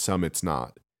some it's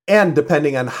not. And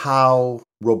depending on how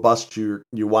robust you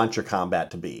want your combat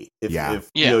to be, if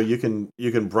you can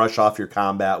brush off your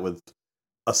combat with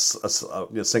a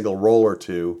single roll or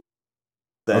two.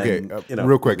 Then,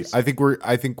 real quick, I think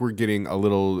we're getting a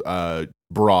little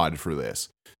broad for this.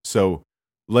 So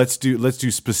let's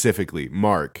do specifically,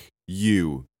 Mark.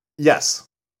 You yes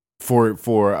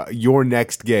for your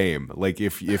next game, like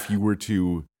if you were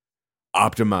to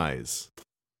optimize.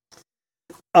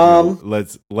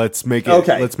 Let's make it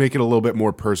let's make it a little bit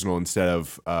more personal instead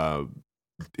of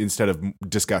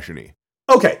discussion-y.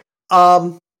 Okay.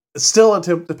 Still,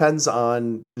 it depends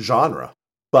on genre,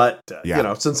 but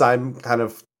since I'm kind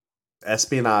of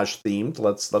espionage themed,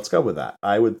 let's go with that.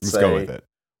 Let's go with it.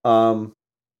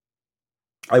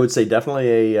 I would say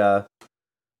definitely a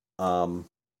some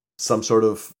sort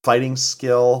of fighting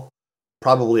skill,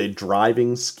 probably a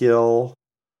driving skill.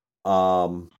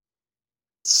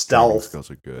 Stealth skills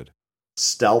are good.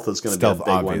 Stealth is going to be a big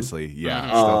obviously one. Yeah.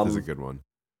 Stealth is a good one.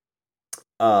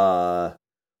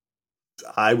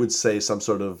 I would say some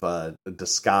sort of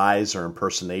disguise or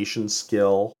impersonation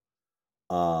skill.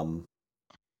 And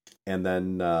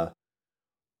then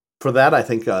for that, I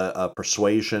think a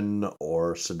persuasion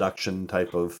or seduction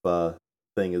type of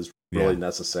thing is really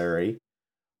necessary.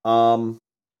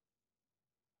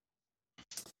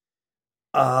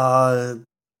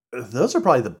 Those are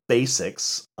probably the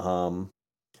basics. And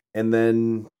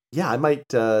then, I might,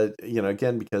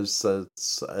 again, because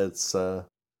it's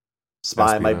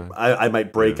spy, I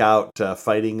might break out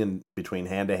fighting in between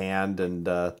hand to hand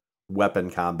and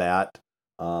weapon combat.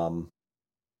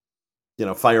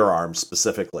 Firearms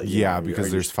specifically. Because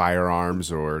there's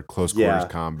firearms or close quarters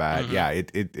combat. Mm-hmm. Yeah,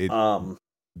 it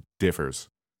differs.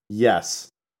 Yes.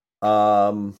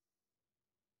 Probably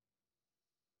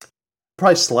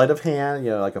sleight of hand,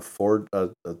 like a Ford,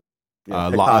 pickpocketing.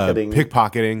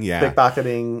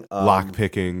 Pickpocketing,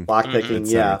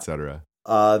 lockpicking, etc.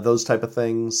 Those type of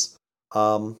things.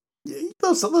 Those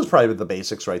are probably the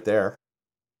basics right there.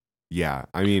 Yeah,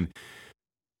 I mean,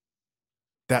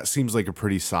 that seems like a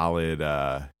pretty solid,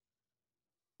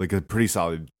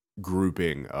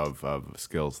 grouping of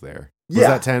skills there. Was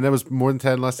that 10? That was more than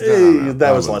 10, less than 10?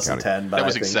 That was less than 10. But that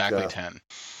was exactly 10.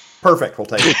 Perfect. We'll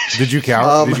take it. Did you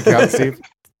count? Did you count, Steve?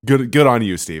 Good on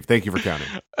you, Steve. Thank you for counting.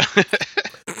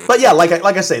 But yeah, like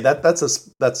I say,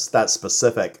 that's that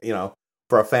specific.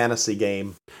 For a fantasy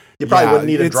game, you probably wouldn't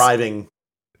need a driving.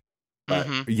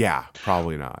 But Yeah,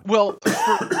 probably not. Well,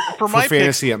 for my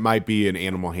fantasy, it might be an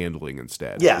animal handling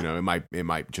instead. Yeah. It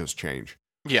might just change.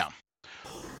 Yeah.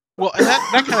 Well, and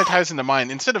that kind of ties into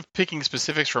mine. Instead of picking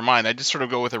specifics for mine, I just sort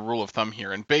of go with a rule of thumb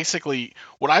here. And basically,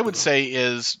 what I would say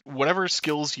is whatever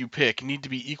skills you pick need to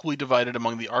be equally divided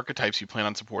among the archetypes you plan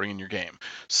on supporting in your game.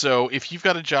 So if you've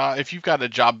got a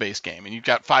job-based game and you've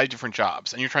got 5 different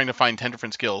jobs and you're trying to find 10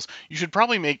 different skills, you should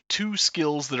probably make 2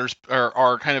 skills that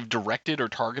are kind of directed or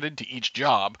targeted to each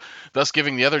job, thus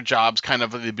giving the other jobs kind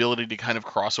of the ability to kind of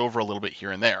cross over a little bit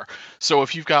here and there. So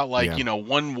if you've got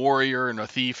one warrior and a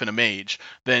thief and a mage,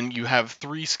 then you have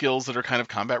 3 skills that are kind of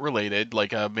combat related,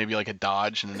 like maybe like a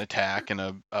dodge and an attack and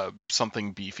a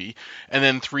something beefy, and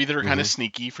then 3 that are kind of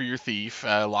sneaky for your thief,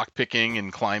 lock picking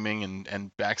and climbing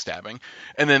and backstabbing,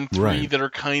 and then 3 that are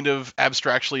kind of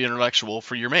abstractly intellectual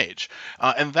for your mage.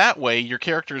 And that way, your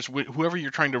characters, whoever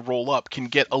you're trying to roll up, can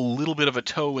get a little bit of a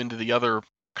toe into the other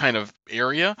kind of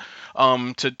area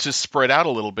to spread out a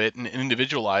little bit and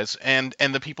individualize, and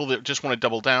the people that just want to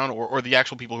double down or the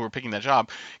actual people who are picking that job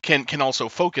can also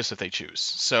focus if they choose.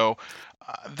 So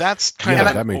that's kind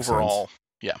of that makes overall sense.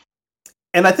 Yeah.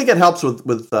 And I think it helps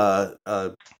with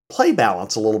play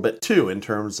balance a little bit too, in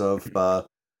terms of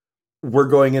we're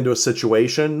going into a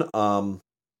situation,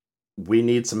 we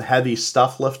need some heavy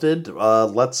stuff lifted,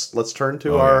 let's turn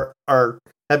to our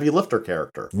heavy lifter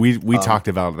character. We talked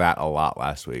about that a lot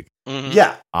last week.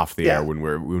 Yeah, off the air when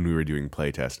we were doing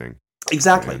play testing.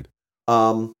 Exactly.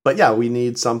 But yeah, we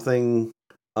need something.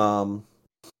 We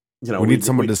need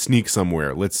someone to sneak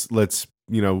somewhere. Let's let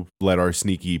our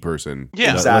sneaky person.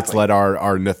 Yeah, exactly. Let's let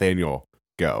our Nathaniel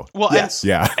go. Well, yes,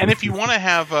 and if you want to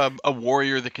have a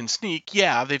warrior that can sneak,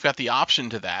 they've got the option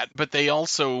to that. But they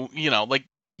also,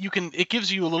 it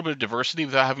gives you a little bit of diversity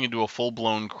without having to do a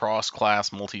full-blown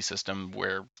cross-class multi-system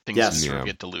where things sort of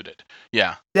get diluted.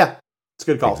 Yeah. Yeah. It's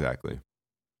a good call. Exactly.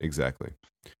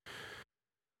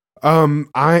 I'm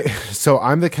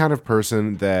the kind of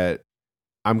person that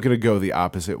I'm going to go the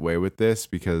opposite way with this,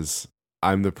 because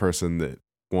I'm the person that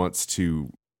wants to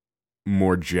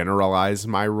more generalize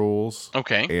my rules.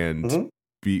 Okay. And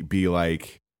be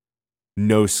like,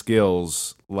 no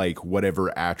skills, like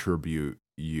whatever attribute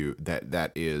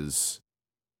that is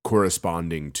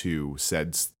corresponding to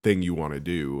said thing you want to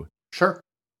do, sure,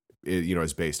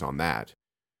 is based on that.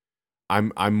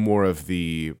 I'm more of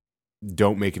the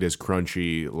don't make it as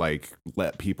crunchy, like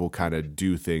let people kind of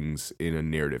do things in a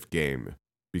narrative game,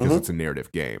 because it's a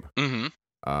narrative game.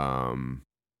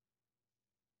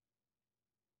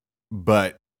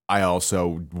 But I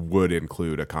also would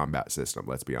include a combat system,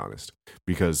 let's be honest,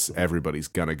 because everybody's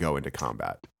gonna go into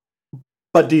combat.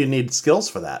 But do you need skills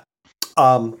for that?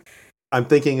 I'm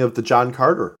thinking of the John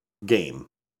Carter game.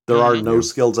 There are no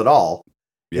skills at all.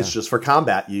 Yeah. It's just for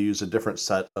combat. You use a different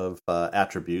set of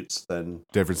attributes than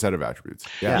different set of attributes.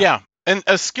 Yeah. And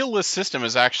a skill-less system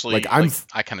is actually I'm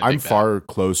far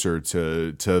closer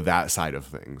to that side of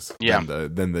things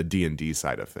than the D&D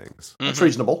side of things. That's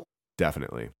reasonable.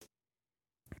 Definitely.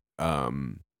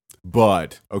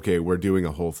 But okay, we're doing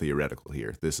a whole theoretical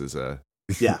here. This is a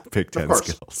pick 10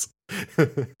 skills.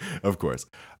 Of course.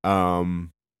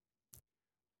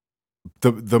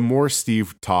 The more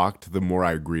Steve talked, the more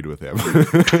I agreed with him.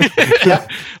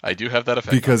 I do have that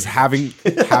effect. Because having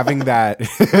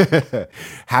that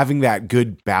having that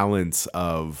good balance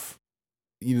of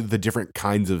the different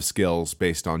kinds of skills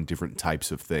based on different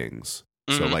types of things.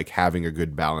 So like having a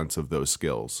good balance of those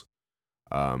skills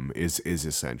is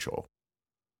essential.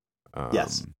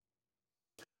 Yes.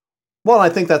 Well, I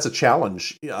think that's a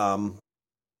challenge. With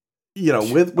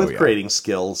creating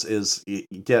skills is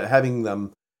having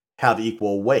them have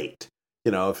equal weight.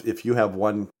 If you have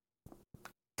one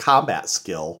combat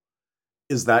skill,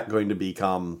 is that going to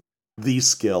become the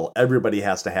skill everybody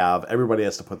has to have? Everybody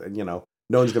has to put. No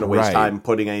one's going to waste time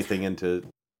putting anything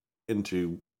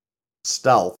into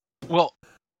stealth. Well.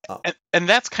 And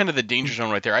that's kind of the danger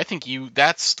zone right there. I think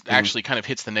that's actually kind of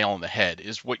hits the nail on the head.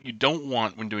 Is what you don't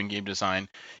want when doing game design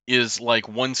is like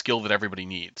one skill that everybody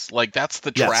needs. Like that's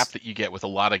the trap that you get with a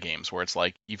lot of games where it's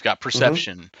like you've got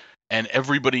perception and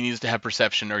everybody needs to have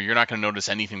perception or you're not going to notice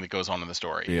anything that goes on in the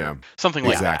story. Yeah. Something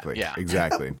like that. Yeah.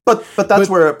 Exactly. But that's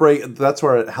where that's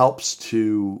where it helps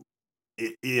to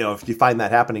if you find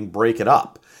that happening, break it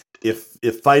up. If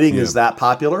fighting is that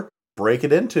popular, break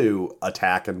it into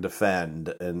attack and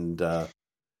defend and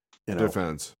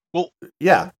defense. Well,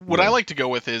 What I like to go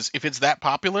with is if it's that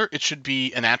popular, it should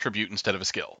be an attribute instead of a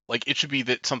skill. Like it should be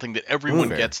something that everyone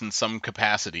gets in some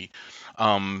capacity.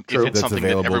 If it's That's something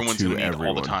that available everyone's going to need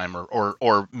all the time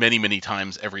or many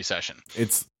times every session.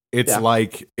 It's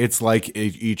like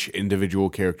each individual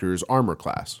character's armor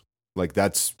class. Like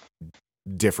that's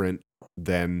different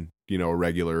than, a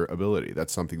regular ability.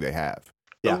 That's something they have.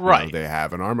 Yeah. Right. They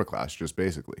have an armor class just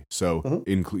basically. So,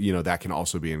 that can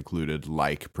also be included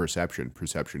like perception.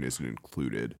 Perception isn't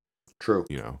included. True.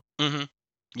 Mm-hmm.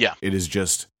 Yeah. It is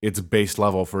just, it's base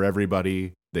level for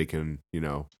everybody. They can,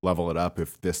 level it up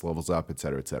if this levels up, et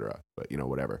cetera, et cetera. But,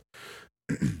 whatever.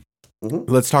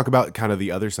 Let's talk about kind of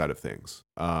the other side of things.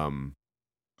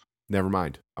 Never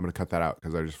mind. I'm going to cut that out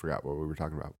because I just forgot what we were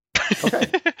talking about.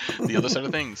 Okay. The other side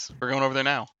of things. We're going over there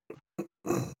now.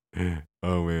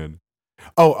 Oh, man.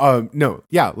 Oh, no.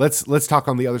 Yeah, let's talk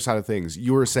on the other side of things.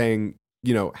 You were saying,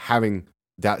 having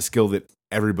that skill that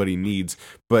everybody needs,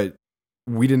 but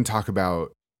we didn't talk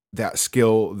about that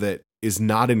skill that is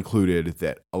not included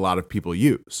that a lot of people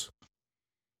use.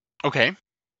 Okay.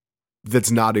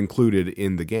 That's not included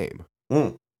in the game.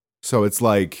 So it's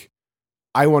like,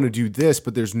 I want to do this,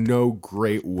 but there's no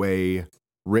great way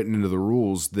written into the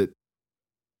rules that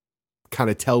kind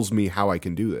of tells me how I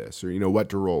can do this, or what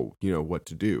to roll, what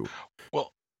to do.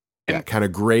 Well, that kind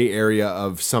of gray area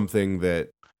of something that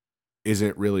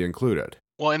isn't really included.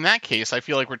 Well, in that case, I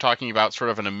feel like we're talking about sort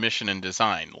of an omission in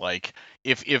design. Like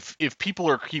if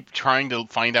people keep trying to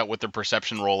find out what their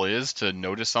perception roll is to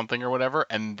notice something or whatever,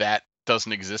 and that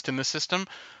doesn't exist in the system,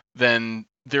 then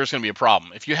there's going to be a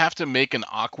problem. If you have to make an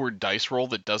awkward dice roll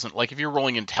that doesn't, like if you're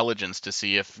rolling intelligence to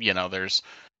see if there's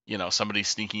somebody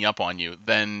sneaking up on you,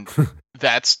 then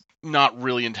that's not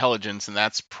really intelligence, and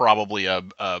that's probably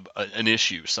an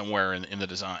issue somewhere in the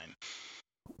design.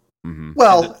 Mm-hmm.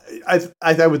 Well,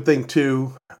 I would think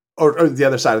too, or the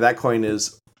other side of that coin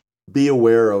is be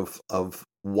aware of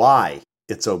why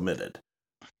it's omitted.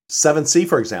 7C,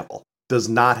 for example, does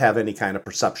not have any kind of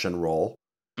perception roll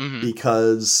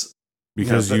because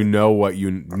you know what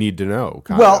you need to know.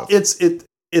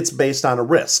 It's based on a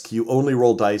risk. You only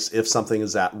roll dice if something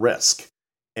is at risk,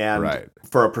 and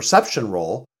for a perception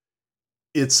roll,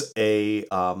 it's a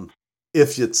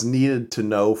if it's needed to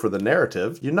know for the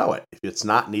narrative, you know it. If it's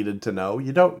not needed to know,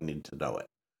 you don't need to know it.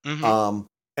 And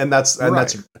that's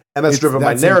driven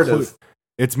by narrative.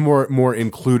 It's more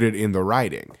included in the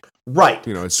writing, right?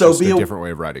 It's just a different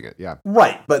way of writing it. Yeah,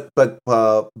 right. But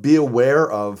be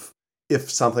aware of if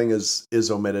something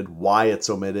is omitted, why it's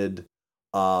omitted,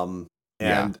 and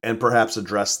perhaps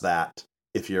address that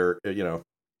if you're if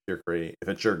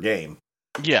it's your game.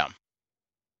 Yeah.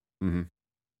 Mm-hmm.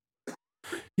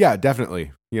 Yeah,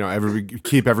 definitely.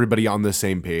 Keep everybody on the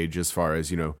same page as far as,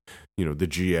 the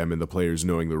GM and the players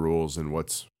knowing the rules and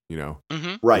what's,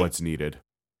 what's needed.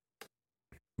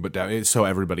 But so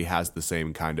everybody has the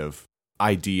same kind of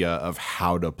idea of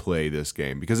how to play this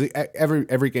game, because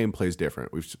every game plays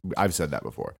different. I've said that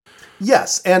before.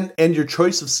 Yes, and your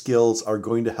choice of skills are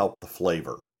going to help the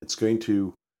flavor. It's going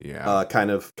to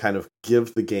kind of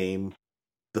give the game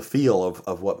the feel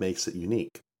of what makes it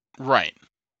unique. Right.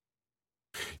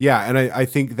 Yeah, and I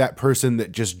think that person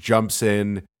that just jumps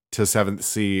in to 7th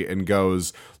Sea and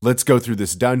goes, let's go through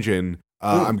this dungeon,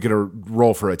 I'm going to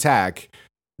roll for attack,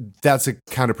 that's a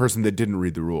kind of person that didn't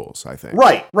read the rules, I think.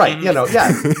 Right. Yeah,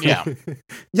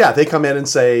 they come in and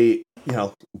say,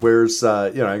 where's,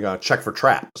 I got to check for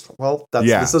traps. Well,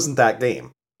 this isn't that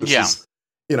game. This is,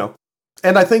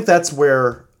 and I think that's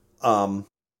where,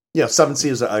 7th Sea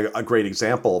is a great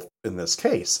example in this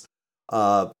case.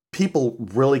 People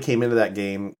really came into that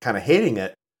game kind of hating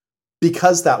it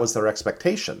because that was their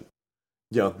expectation.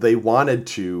 They wanted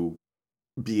to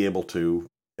be able to,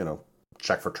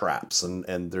 check for traps,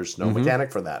 and there's no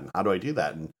mechanic for that. And how do I do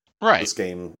that? And this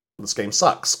game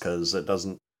sucks because it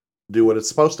doesn't do what it's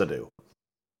supposed to do.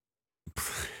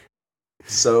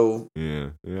 So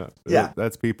yeah,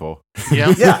 that's people.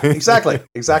 Yeah, yeah, exactly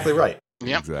right.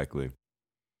 Yeah, exactly.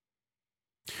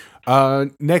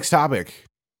 Next topic.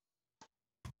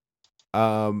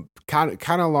 Kind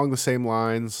of along the same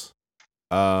lines.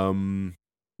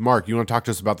 Mark, you want to talk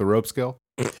to us about the rope skill?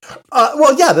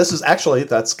 Well, yeah,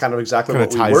 that's kind of exactly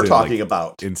what we were talking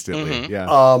about instantly.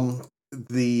 Yeah.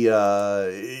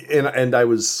 And I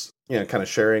was kind of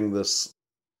sharing this.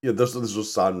 This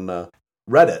was on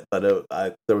Reddit, but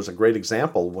there was a great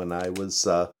example when I was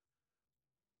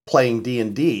playing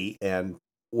D&D, and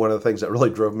one of the things that really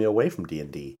drove me away from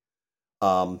D&D,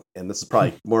 and this is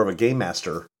probably more of a game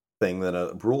master thing than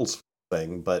a rules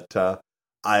thing, but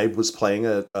I was playing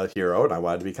a hero and I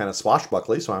wanted to be kind of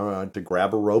swashbuckly, so I wanted to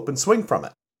grab a rope and swing from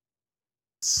it.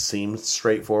 Seemed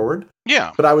straightforward.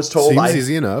 Yeah. But I was told Seems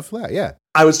easy enough. Yeah.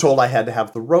 I was told I had to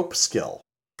have the rope skill.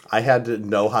 I had to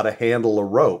know how to handle a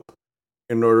rope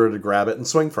in order to grab it and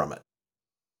swing from it.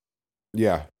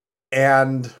 Yeah.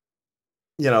 And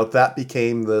that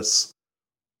became this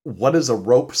what is a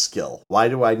rope skill? Why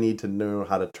do I need to know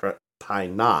how to tie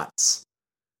knots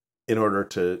in order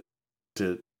to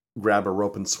grab a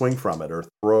rope and swing from it, or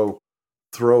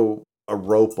throw a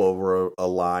rope over a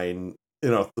line?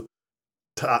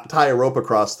 Tie a rope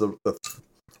across the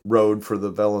road for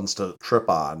the villains to trip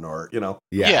on, or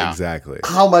Yeah, exactly.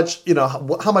 how much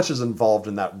is involved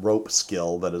in that rope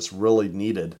skill that is really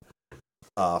needed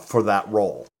for that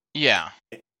role. Yeah.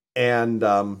 And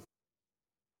that's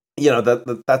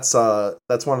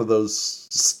one of those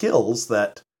skills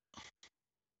that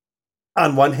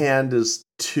on one hand is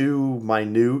too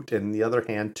minute and the other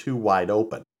hand too wide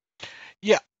open.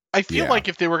 Yeah. I feel like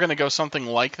if they were going to go something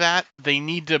like that, they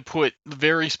need to put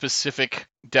very specific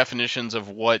definitions of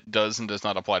what does and does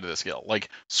not apply to the skill. Like,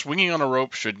 swinging on a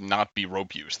rope should not be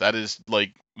rope use. That is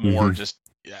like more just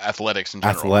athletics in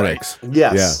general. Athletics. Right?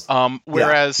 Yes.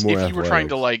 Whereas if More you were trying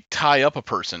to like tie up a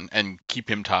person and keep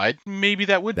him tied, maybe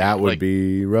that would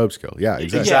be rope skill. Yeah,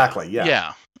 exactly.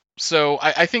 Yeah. So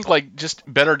I think like just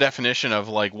better definition of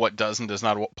like what does and does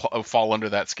not fall under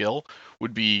that skill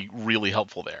would be really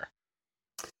helpful there.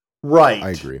 Right. I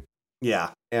agree.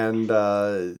 Yeah. And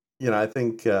I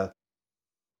think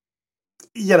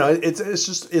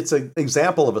it's an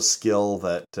example of a skill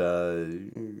that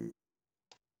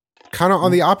kind of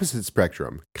on the opposite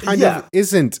spectrum, kind of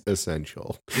isn't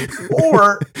essential.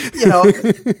 Or,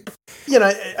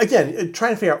 again,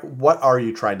 trying to figure out, what are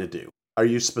you trying to do? Are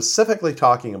you specifically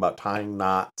talking about tying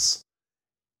knots?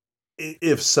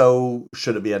 If so,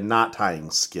 should it be a knot tying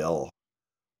skill?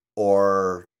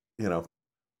 Or,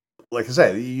 like I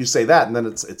say, you say that, and then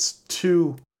it's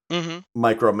too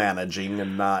micromanaging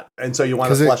and so you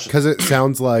want to flesh it. Because it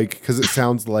sounds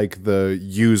like the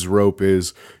use rope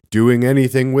is doing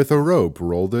anything with a rope,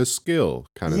 roll this skill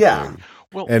kind of thing.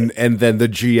 Well, and then the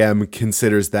GM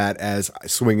considers that as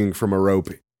swinging from a rope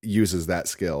uses that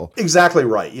skill. Exactly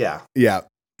right. Yeah. Yeah.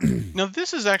 Now,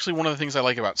 this is actually one of the things I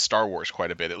like about Star Wars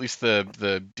quite a bit, at least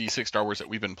the D6 Star Wars that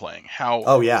we've been playing.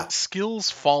 How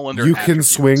skills fall under you can attributes.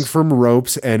 swing from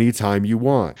ropes anytime you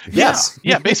want. Yes.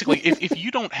 Yeah, basically, if you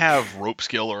don't have rope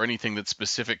skill or anything that's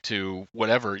specific to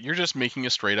whatever, you're just making a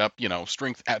straight up,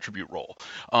 strength attribute roll.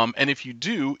 And if you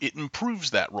do, it improves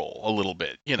that roll a little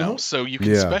bit, so you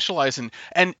can specialize in,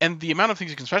 and the amount of things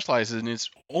you can specialize in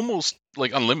is almost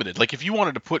like unlimited. Like if you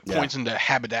wanted to put points into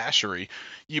haberdashery,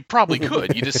 you probably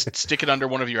could. You just stick it under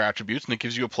one of your attributes and it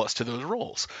gives you a plus to those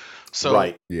rolls. So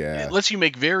it lets you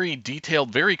make very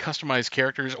detailed, very customized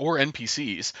characters or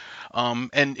NPCs.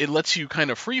 And it lets you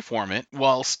kind of freeform it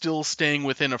while still staying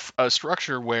within a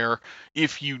structure where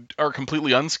if you are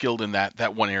completely unskilled in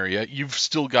that one area, you've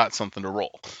still got something to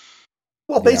roll.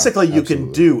 Well, basically you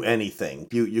can do anything.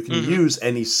 You can use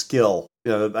any skill.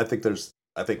 I think the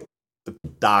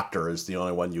doctor is the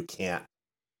only one you can't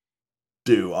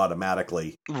do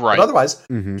automatically. Right. But otherwise,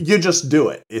 you just do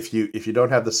it. If you don't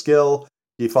have the skill,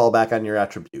 you fall back on your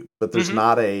attribute. But there's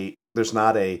not a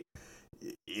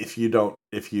if you don't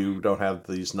have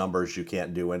these numbers, you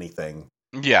can't do anything.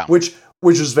 Yeah. Which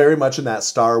is very much in that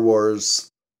Star Wars,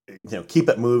 keep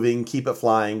it moving, keep it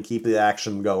flying, keep the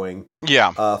action going.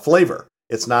 Yeah. Flavor.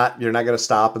 It's not, you're not going to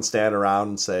stop and stand around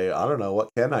and say, I don't know, what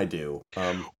can I do?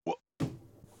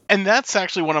 And that's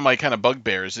actually one of my kind of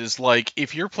bugbears is like,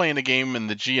 if you're playing a game and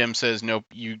the GM says, nope,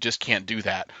 you just can't do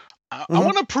that. I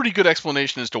want a pretty good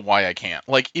explanation as to why I can't.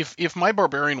 Like, if my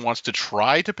barbarian wants to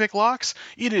try to pick locks,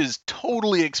 it is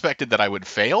totally expected that I would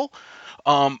fail.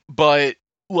 But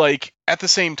like at the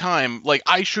same time, like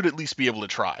I should at least be able to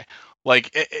try. Like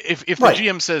if the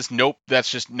GM says nope,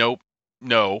 that's just nope,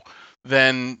 no.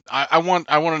 Then I want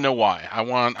to know why. I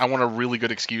want a really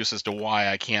good excuse as to why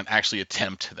I can't actually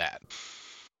attempt that.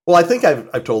 Well, I think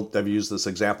I've used this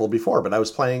example before, but I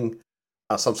was playing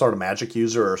some sort of magic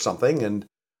user or something, and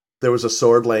there was a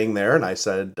sword laying there, and I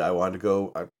said I wanted to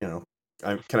go.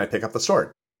 Can I pick up the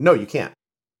sword? No, you can't.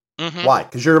 Why?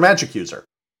 Because you're a magic user.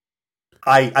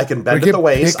 I can bend at the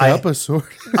waist. Pick up a sword.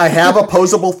 I have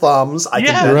opposable thumbs. I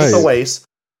can bend at the waist.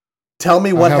 Tell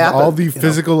me what happened. All the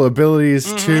physical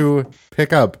abilities to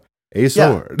pick up a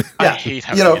sword. I hate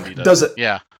how Andy does it.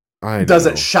 Yeah. Does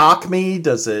it shock me?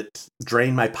 Does it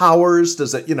drain my powers?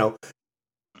 Does it,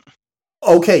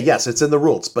 Okay, yes, it's in the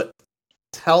rules, but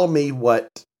tell me what.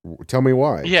 Tell me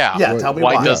why. Yeah. Yeah, tell me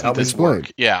why. Why doesn't this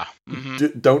work? Yeah.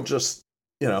 Don't just,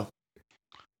 that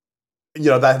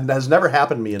has never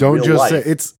happened to me in real life. Don't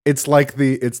just say it's like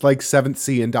 7th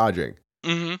Sea in dodging.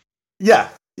 Yeah.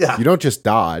 You don't just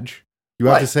dodge. You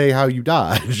have to say how you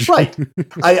dodge. Right.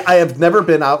 I have never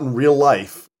been out in real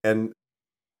life and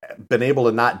been able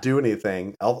to not do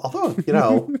anything. Although,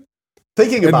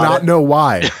 thinking and about not it, know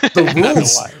why. the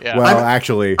rules. Yeah. Well,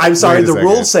 actually, I'm sorry. wait a The second.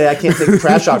 rules say I can't take the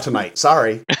trash out tonight.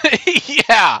 Sorry.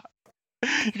 Yeah.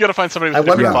 You got to find somebody with a I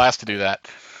different wonder- class to do that.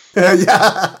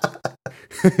 Yeah.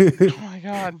 Oh my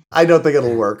god. I don't think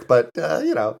it'll work, but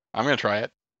you know. I'm gonna try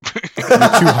it. You're too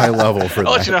high level for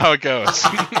I'll let you know that. how it goes.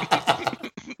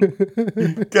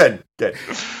 Good. Good.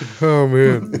 Oh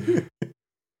man.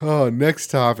 Oh, next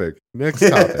topic.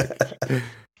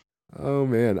 Oh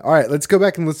man. All right, let's go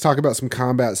back and let's talk about some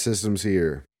combat systems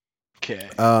here. Okay.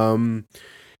 How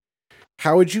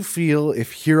would you feel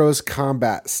if heroes'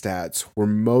 combat stats were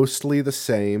mostly the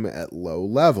same at low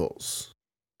levels?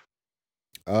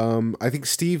 I think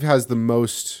Steve has the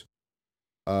most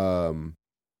the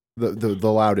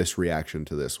loudest reaction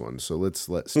to this one. So let's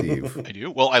let Steve. I do.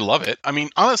 Well, I love it. I mean,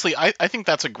 honestly, I think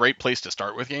that's a great place to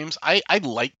start with games. I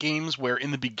like games where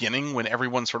in the beginning, when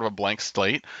everyone's sort of a blank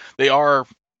slate, they are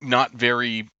not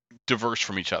very diverse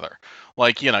from each other.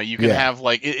 Like, you know, you can have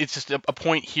like it's just a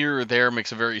point here or there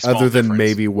makes a very small Other than difference.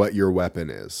 maybe what your weapon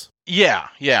is. Yeah.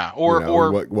 Or You know,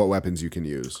 or what weapons you can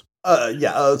use.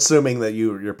 Assuming that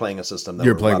you're playing a system that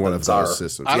You're playing one of weapons those are.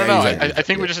 systems. I don't Yeah, know. exactly. I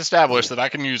think we just established that I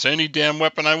can use any damn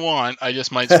weapon I want. I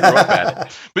just might screw up at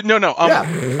it. But no.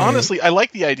 Honestly, I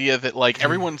like the idea that like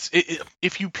everyone's.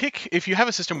 If you have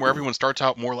a system where everyone starts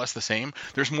out more or less the same,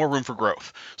 there's more room for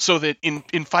growth. So that in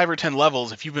 5 or 10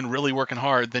 levels, if you've been really working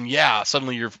hard, then yeah,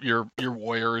 suddenly your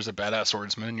warrior is a badass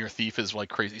swordsman and your thief is like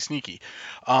crazy sneaky.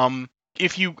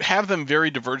 If you have them very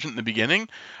divergent in the beginning,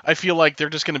 I feel like they're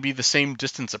just going to be the same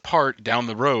distance apart down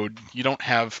the road. You don't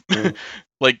have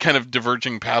like kind of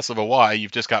diverging paths of a Y.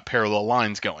 You've just got parallel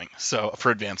lines going. So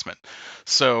for advancement.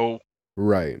 So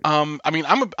Right. I mean,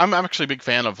 I'm actually a big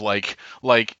fan of like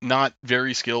not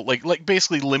very skilled, like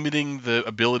basically limiting the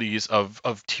abilities of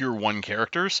tier 1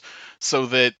 characters so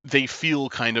that they feel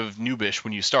kind of noobish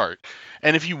when you start.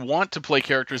 And if you want to play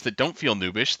characters that don't feel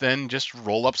noobish, then just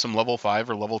roll up some level 5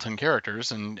 or level 10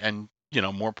 characters and you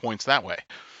know, more points that way.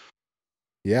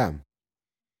 Yeah.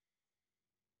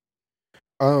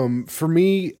 For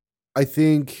me, I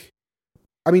think,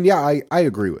 I mean, yeah, I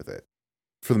agree with it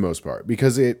for the most part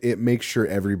because it makes sure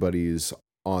everybody's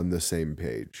on the same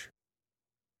page.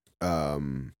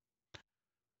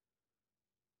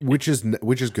 Which is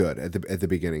good at the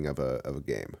beginning of a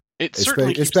game. It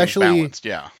certainly keeps things balanced,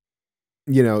 yeah.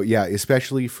 You know, yeah,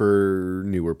 especially for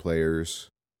newer players,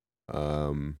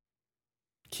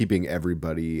 keeping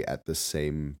everybody at the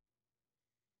same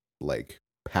like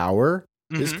power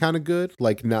is kind of good.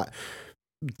 Like not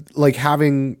like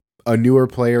having a newer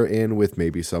player in with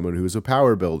maybe someone who's a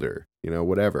power builder, you know,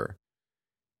 whatever.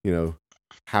 You know,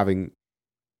 having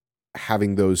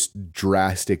those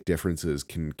drastic differences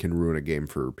can ruin a game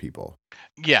for people.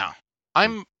 Yeah.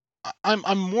 I'm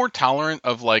more tolerant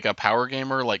of like a power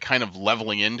gamer like kind of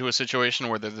leveling into a situation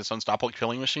where there's this unstoppable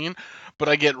killing machine, but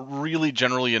I get really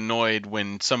generally annoyed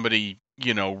when somebody,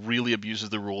 you know, really abuses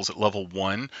the rules at level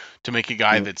 1 to make a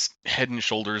guy that's head and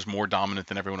shoulders more dominant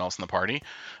than everyone else in the party.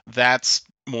 That's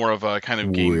more of a kind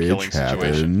of game killing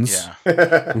situation. Yeah.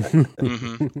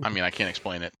 I mean, I can't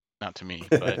explain it, not to me,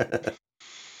 but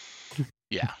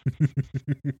yeah.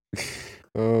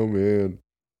 Oh man.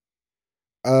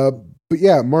 But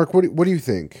yeah, Mark, what do you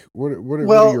think? What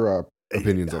are your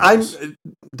opinions on this?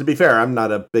 To be fair, I'm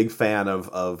not a big fan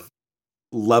of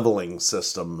leveling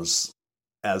systems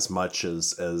as much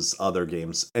as other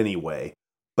games anyway.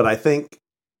 But I think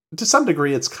to some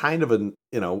degree it's kind of an,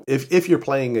 you know, if you're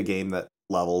playing a game that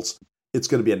levels, it's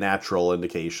going to be a natural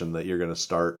indication that you're going to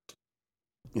start,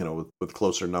 you know, with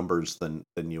closer numbers than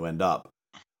you end up.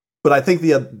 But I think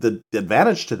the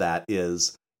advantage to that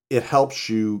is it helps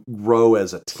you grow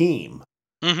as a team,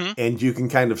 and you can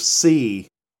kind of see,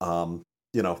 you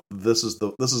know, this is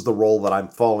the role that I'm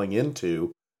falling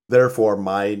into. Therefore,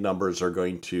 my numbers are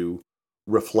going to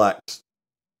reflect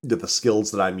the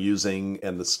skills that I'm using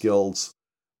and the skills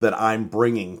that I'm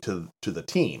bringing to the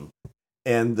team,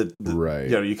 and right.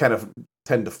 You know, you kind of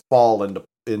tend to fall into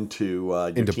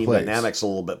your team place. Dynamics a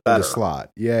little bit better. The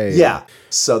slot, yeah.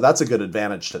 So that's a good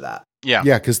advantage to that. Yeah,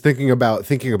 because thinking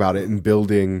about it and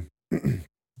building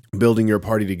your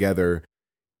party together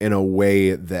in a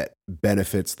way that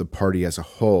benefits the party as a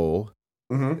whole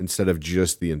instead of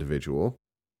just the individual.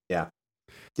 Yeah.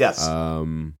 Yes.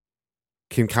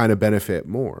 Can kind of benefit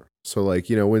more. So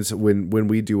like, you know, when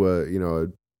we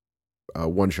do a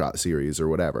one-shot series or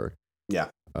whatever. Yeah.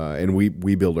 And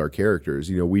we build our characters,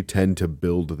 you know, we tend to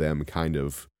build them kind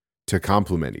of to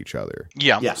complement each other.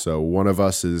 Yeah. So one of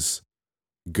us is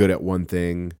good at one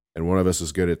thing and one of us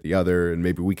is good at the other, and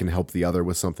maybe we can help the other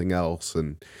with something else.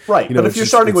 And right. You know, but if you're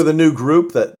starting with a new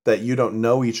group that you don't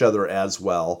know each other as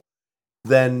well,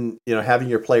 then having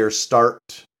your players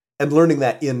start and learning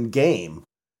that in game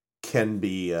can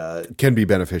be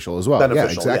beneficial as well.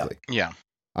 beneficial, Yeah, exactly. Yeah.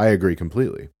 I agree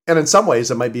completely. And in some ways,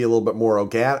 it might be a little bit more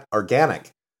organic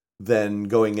than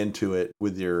going into it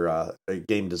with your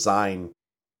game designing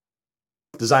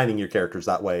your characters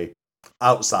that way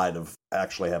outside of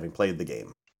actually having played the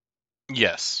game.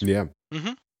 Yes. Yeah.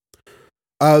 Mm-hmm.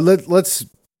 Let's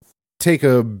take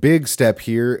a big step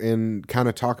here and kind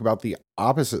of talk about the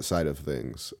opposite side of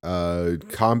things.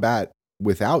 Combat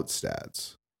without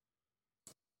stats.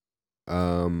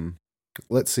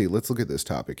 Let's see. Let's look at this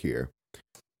topic here.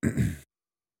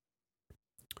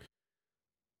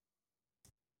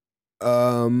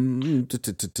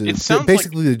 It sounds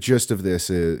basically the gist of this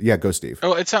is go Steve.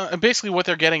 Oh, it's basically what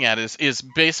they're getting at is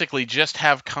basically just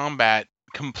have combat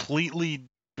completely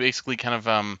basically kind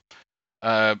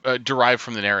of derived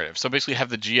from the narrative. So basically have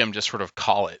the GM just sort of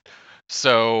call it.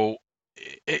 So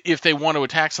if they want to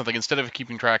attack something, instead of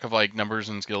keeping track of like numbers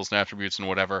and skills and attributes and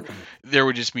whatever, there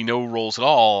would just be no rolls at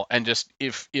all. And just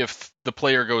if the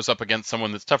player goes up against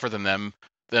someone that's tougher than them,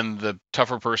 then the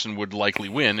tougher person would likely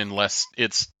win, unless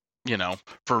it's,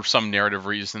 for some narrative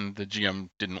reason the GM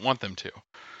didn't want them to.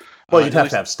 Well, you'd have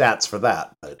to have stats for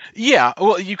that. But... Yeah,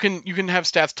 well, you can have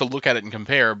stats to look at it and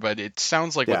compare, but it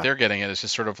sounds like what they're getting at is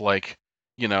just sort of like,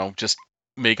 just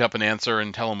make up an answer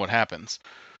and tell them what happens.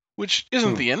 Which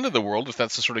isn't the end of the world if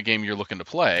that's the sort of game you're looking to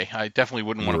play. I definitely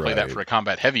wouldn't want to play that for a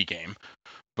combat-heavy game.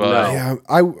 But yeah,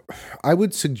 I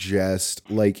would suggest,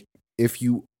 like, if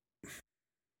you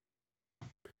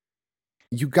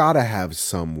gotta have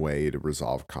some way to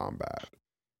resolve combat.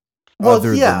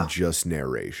 Other than just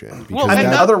narration. Because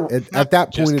at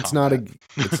that point it's not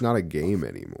a game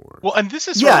anymore. Well, and this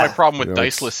is sort of my problem with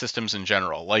diceless systems in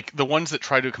general. Like the ones that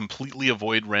try to completely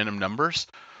avoid random numbers.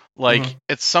 Like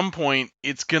at some point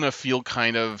it's gonna feel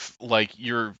kind of like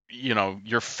you're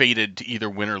fated to either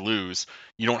win or lose.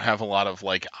 You don't have a lot of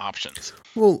like options.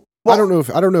 Well, I don't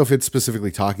know if it's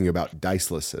specifically talking about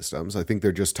diceless systems. I think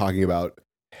they're just talking about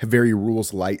very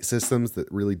rules light systems that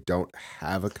really don't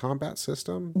have a combat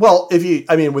system. Well,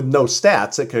 with no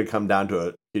stats, it could come down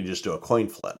to you just do a coin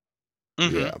flip.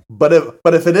 Mm-hmm. Yeah. But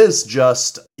if it is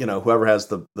just, whoever has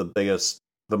the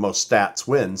most stats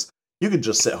wins, you could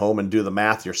just sit home and do the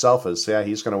math yourself as,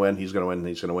 he's going to win, he's going to win,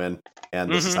 he's going to win.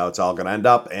 And this is how it's all going to end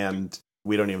up. And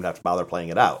we don't even have to bother playing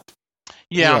it out.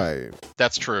 Yeah,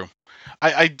 That's true.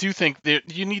 I do think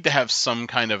that you need to have some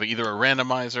kind of either a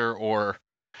randomizer or...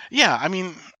 Yeah, I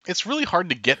mean, it's really hard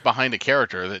to get behind a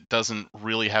character that doesn't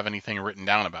really have anything written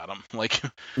down about them. Like,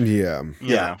 yeah.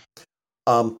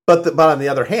 But on the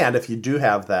other hand, if you do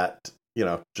have that,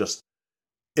 just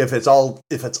if it's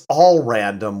all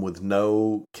random with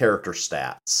no character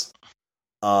stats,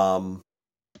 I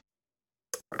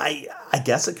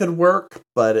guess it could work,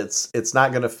 but it's not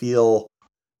going to feel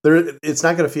it's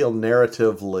not going to feel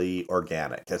narratively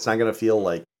organic. It's not going to feel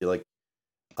like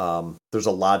there's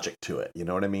a logic to it. You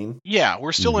know what I mean? Yeah,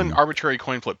 we're still in arbitrary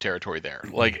coin flip territory there.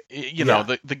 Like, know,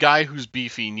 the guy who's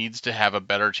beefy needs to have a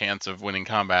better chance of winning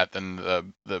combat than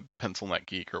the pencil neck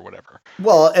geek or whatever.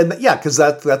 Well, and because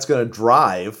that's going to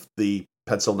drive the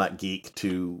pencil neck geek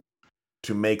to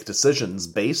make decisions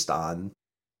based on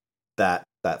that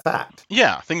fact.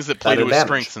 Yeah, things that play to his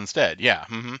strengths instead. Yeah.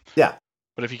 Mm-hmm. Yeah.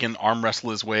 But if he can arm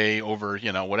wrestle his way over,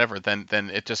 whatever, then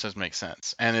it just doesn't make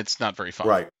sense, and it's not very fun.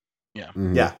 Right. Yeah.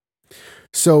 Mm-hmm. Yeah.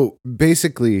 So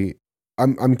basically,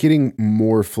 I'm getting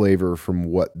more flavor from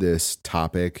what this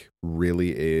topic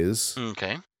really is.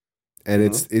 Okay. And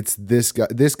it's this guy.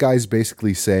 This guy's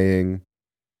basically saying,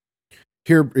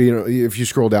 here, if you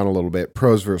scroll down a little bit,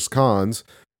 pros versus cons.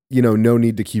 No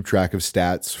need to keep track of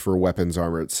stats for weapons,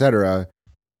 armor, etc.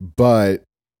 But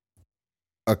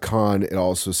a con, it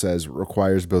also says,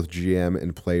 requires both GM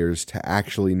and players to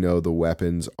actually know the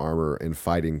weapons, armor, and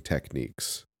fighting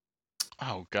techniques.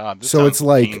 Oh God! So it's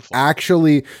like painful.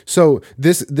 actually. So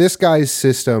this guy's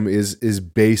system is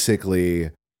basically,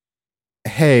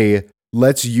 hey,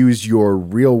 let's use your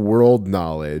real world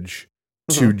knowledge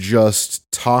to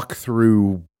just talk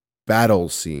through battle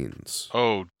scenes.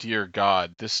 Oh dear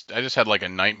God! I just had like a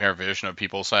nightmare vision of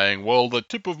people saying, "Well, the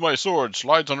tip of my sword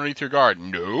slides underneath your guard."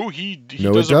 No, he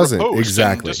does it doesn't. Riposte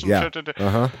Exactly. Yeah.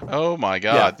 Oh my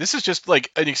God! Yeah. This is just like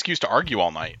an excuse to argue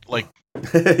all night. Like,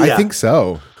 I think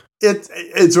so.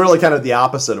 It's really kind of the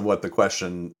opposite of what the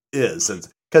question is.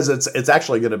 Because it's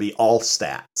actually going to be all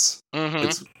stats.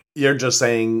 Mm-hmm. You're just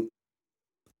saying,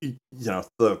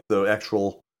 the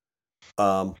actual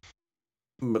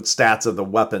stats of the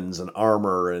weapons and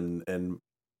armor and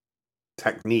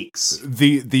techniques.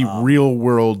 The real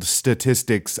world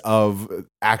statistics of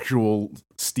actual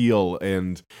steel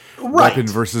and weapon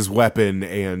versus weapon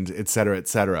and et cetera, et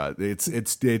cetera.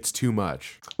 It's too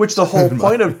much. Which the whole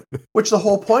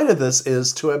point of this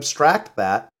is to abstract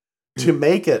that, to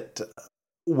make it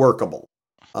workable.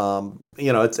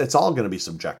 It's all going to be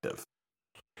subjective.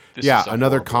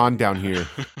 Another con down here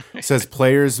says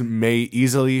players may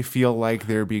easily feel like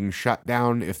they're being shut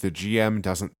down if the GM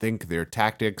doesn't think their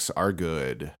tactics are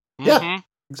good. Yeah,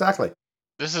 exactly.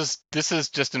 This is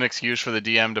just an excuse for the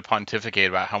DM to pontificate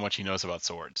about how much he knows about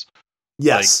swords.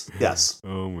 Yes, yes.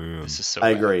 Oh man, this is so.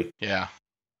 I bad. agree. Yeah.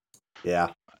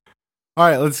 All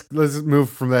right, let's move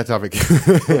from that topic.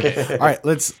 Okay. All right,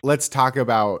 let's talk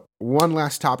about one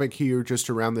last topic here just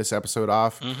to round this episode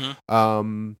off.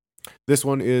 Mm-hmm. This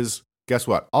one is, guess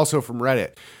what? Also from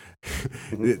Reddit.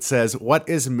 It says, "What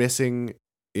is missing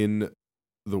in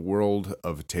the world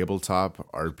of tabletop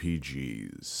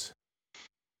RPGs?"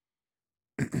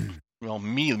 Well,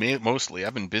 me mostly.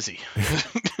 I've been busy.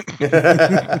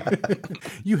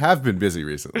 You have been busy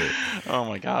recently. Oh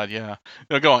my god, yeah.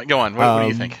 No, go on. What do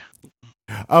you think?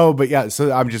 Oh, but yeah,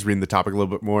 so I'm just reading the topic a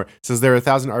little bit more. It says there are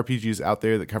 1,000 RPGs out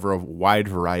there that cover a wide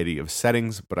variety of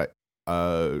settings, but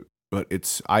I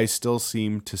still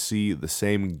seem to see the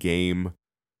same games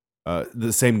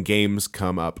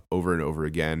come up over and over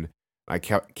again. I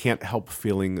can't help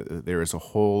feeling that there is a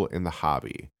hole in the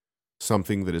hobby.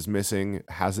 Something that is missing,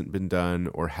 hasn't been done,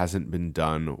 or hasn't been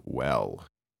done well.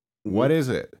 What is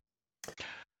it?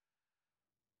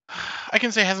 I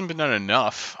can say it hasn't been done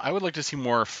enough. I would like to see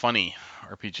more funny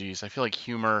RPGs. I feel like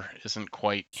humor isn't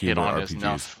quite hit on as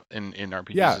enough in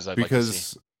RPGs as I'd like to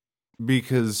see.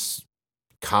 Because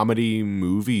comedy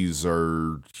movies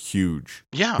are huge.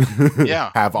 Yeah.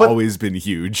 Have always been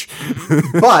huge.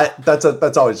 But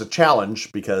that's always a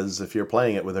challenge, because if you're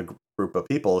playing it with a group of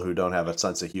people who don't have a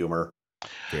sense of humor,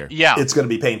 it's going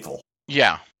to be painful.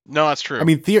 Yeah. No, that's true. I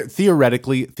mean,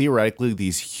 theoretically,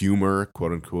 these humor,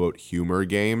 quote unquote, humor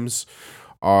games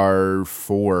are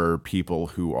for people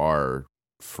who are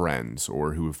friends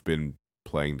or who have been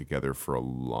playing together for a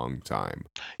long time.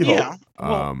 Yeah.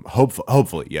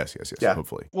 Hopefully, yes. Yeah.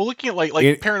 Hopefully. Well, looking at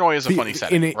like Paranoia is a funny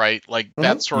setting, right? Like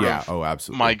that's sort of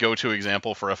absolutely. my go-to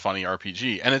example for a funny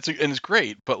RPG, and it's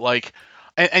great. But like,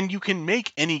 and you can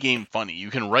make any game funny. You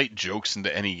can write jokes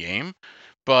into any game.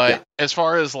 But as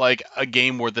far as like a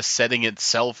game where the setting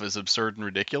itself is absurd and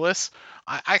ridiculous,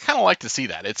 I kind of like to see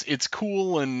that. It's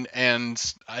cool, and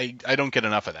I don't get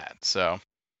enough of that. So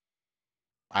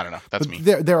I don't know. That's me.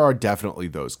 There are definitely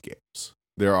those games.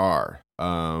 There are.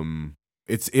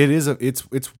 It's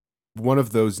one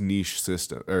of those niche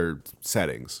system or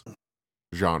settings,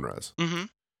 genres. Mm-hmm.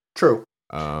 True.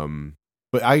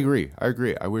 But I agree.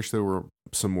 I wish there were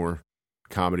some more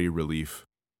comedy relief.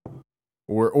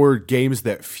 Or games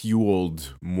that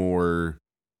fueled more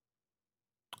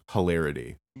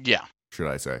hilarity. Yeah. Should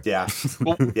I say? Yeah.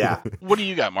 Well, yeah. What do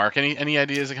you got, Mark? Any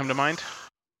ideas that come to mind?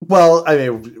 Well, I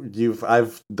mean,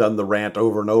 I've done the rant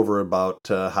over and over about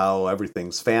how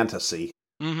everything's fantasy.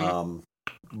 Mm-hmm.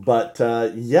 But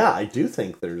I do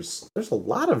think there's a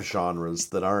lot of genres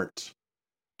that aren't.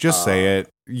 Just say it.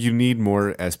 You need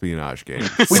more espionage games.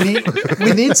 We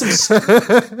need some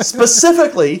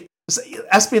specifically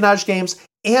espionage games,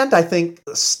 and I think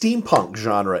the steampunk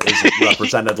genre isn't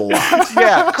represented a lot.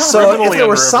 Yeah. So if there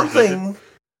was something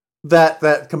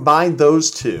that combined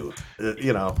those two, go to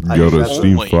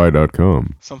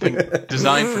steamfly.com. Something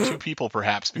designed for two people,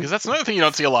 perhaps, because that's another thing you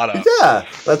don't see a lot of. Yeah,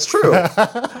 that's true.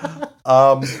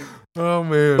 Oh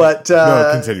man. But no,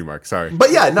 continue, Mark. Sorry.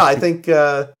 But yeah, no, I think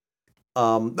there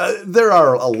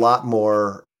are a lot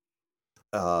more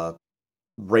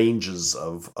ranges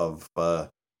of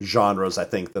genres, I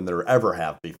think, than there ever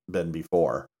have been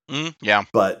before. Yeah.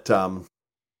 But there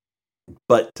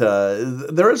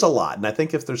is a lot, and I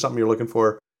think if there's something you're looking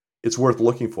for, it's worth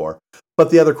looking for.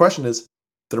 But the other question is,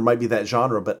 there might be that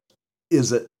genre, but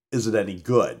is it any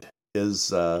good? Is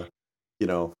there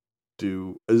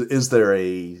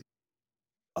a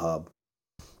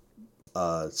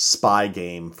spy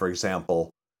game, for example?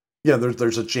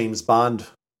 There's a James Bond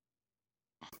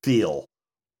feel,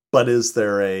 but is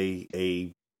there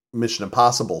a Mission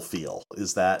Impossible feel?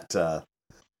 Is that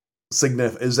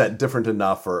is that different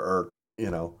enough or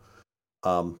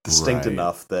distinct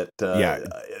enough that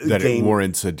that it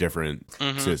warrants a different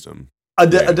system, a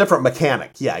different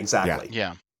mechanic? Yeah, exactly.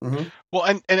 Yeah. Mm-hmm. Well,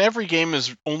 and every game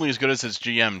is only as good as its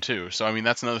GM too. So I mean,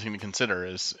 that's another thing to consider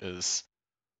is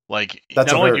like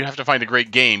not only do you have to find a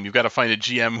great game, you've got to find a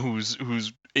GM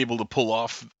who's able to pull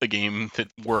off a game that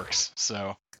works.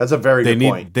 So that's a very good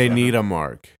point. They need a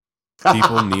Mark.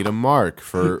 People need a Mark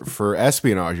for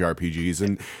espionage RPGs,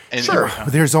 and Sure.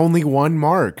 there's only one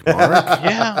Mark.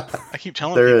 Yeah, I keep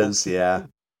telling There people. is, yeah.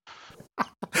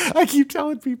 I keep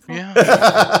telling people. Yeah.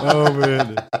 Oh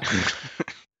man.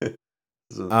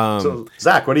 So,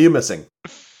 Zach, what are you missing?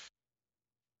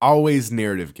 Always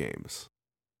narrative games.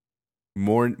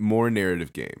 More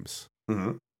narrative games.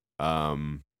 Mm-hmm.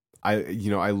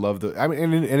 I love the. I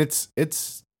mean, and it's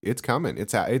coming.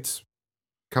 It's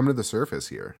coming to the surface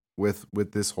here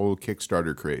with this whole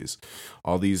Kickstarter craze.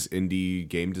 All these indie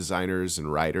game designers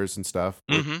and writers and stuff.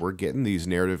 We're getting these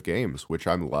narrative games, which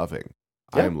I'm loving.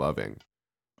 Yeah. I am loving.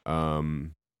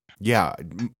 Yeah.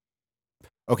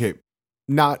 Okay.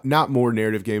 Not more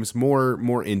narrative games. More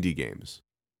indie games.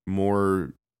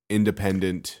 More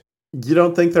independent. You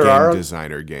don't think there game are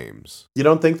designer games? You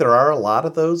don't think there are a lot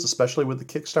of those, especially with the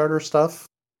Kickstarter stuff?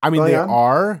 I mean, going there on?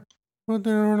 are, but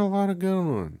there aren't a lot of good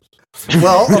ones.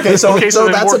 Well, okay, so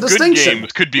then that's more a distinction. Good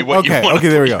games could be what you Okay, want okay,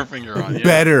 to there we put go. your finger on. Yeah.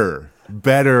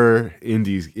 Better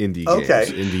indie Okay.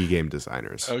 games, indie game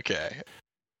designers. Okay.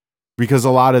 Because a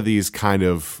lot of these kind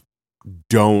of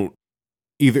don't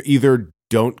either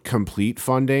don't complete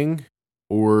funding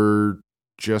or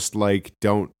just like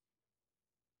don't.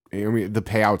 I mean, the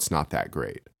payout's not that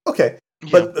great. Okay,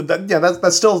 but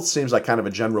that still seems like kind of a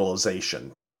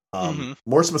generalization.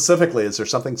 More specifically, is there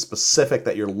something specific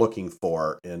that you're looking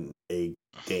for in a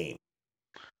game?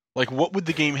 Like, what would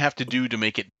the game have to do to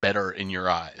make it better in your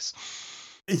eyes?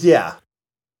 Yeah.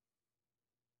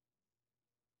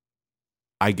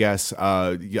 I guess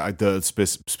the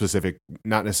specific,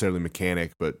 not necessarily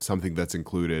mechanic, but something that's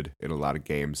included in a lot of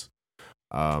games.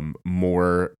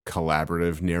 More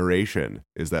collaborative narration.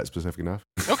 Is that specific enough?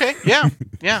 Okay, yeah.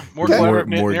 More Okay.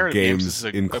 collaborative more narrative games, is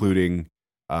including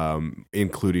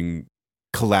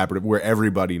collaborative, where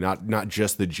everybody, not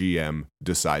just the GM,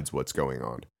 decides what's going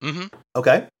on.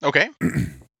 Okay. Okay.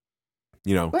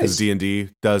 Because Nice. D&D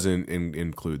doesn't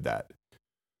include that.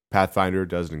 Pathfinder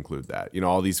doesn't include that.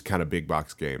 All these kind of big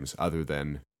box games. Other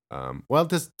than,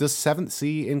 does 7th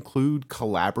Sea include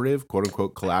collaborative, quote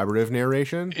unquote, collaborative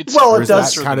narration? Well, Or it is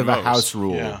does. that kind of a most. house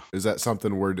rule? Yeah. Is that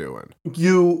something we're doing?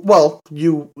 Your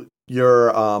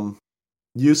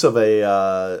use of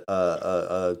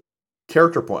a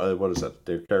character point. What is it?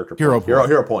 The character Hero point. point.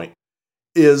 Hero point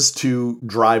is to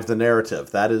drive the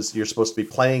narrative. That is, you're supposed to be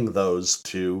playing those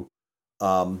to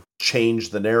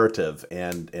change the narrative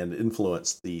and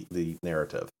influence the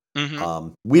narrative.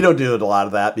 We don't do a lot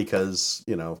of that because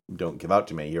we don't give out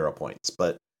too many hero points,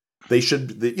 but they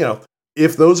should.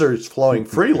 If those are flowing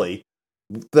freely,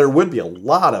 there would be a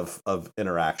lot of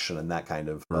interaction and that kind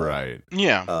of Right.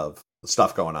 of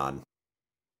stuff going on.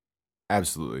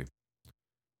 Absolutely.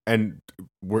 And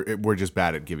we're just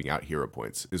bad at giving out hero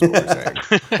points, is what we're saying.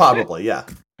 Probably, yeah.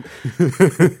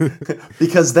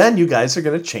 Because then you guys are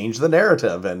going to change the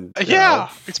narrative, and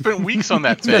It's been weeks on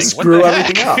that thing. You're gonna screw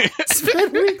everything up.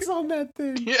 Spend weeks on that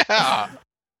thing. Yeah.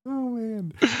 Oh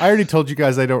man, I already told you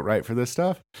guys I don't write for this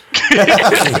stuff.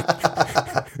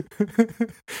 I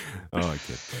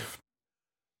kid.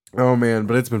 Oh man,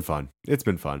 but it's been fun. It's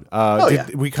been fun.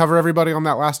 Did we cover everybody on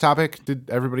that last topic? Did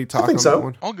everybody talk think on so. that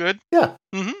one? All good. Yeah.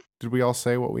 Did we all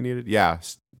say what we needed? Yeah.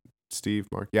 Steve,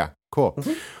 Mark. Yeah. Cool.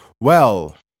 Mhm.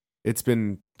 Well, it's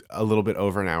been a little bit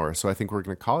over an hour, so I think we're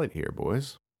going to call it here,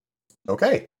 boys.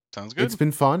 Okay. Sounds good. It's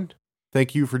been fun.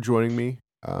 Thank you for joining me.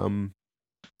 And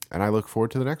I look forward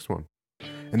to the next one.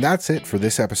 And that's it for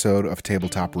this episode of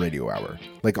Tabletop Radio Hour.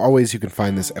 Like always, you can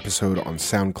find this episode on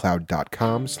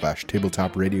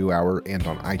soundcloud.com/Tabletop Radio Hour and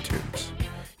on iTunes.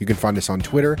 You can find us on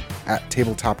Twitter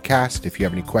 @TabletopCast if you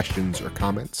have any questions or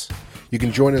comments. You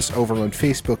can join us over on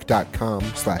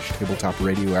Facebook.com/Tabletop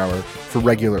Radio Hour for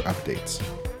regular updates.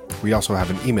 We also have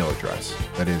an email address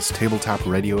that is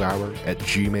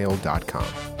tabletopradiohour@gmail.com.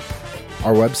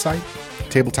 Our website,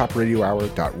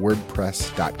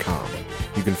 tabletopradiohour.wordpress.com.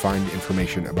 You can find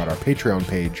information about our Patreon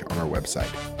page on our website.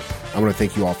 I want to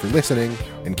thank you all for listening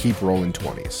and keep rolling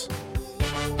 20s.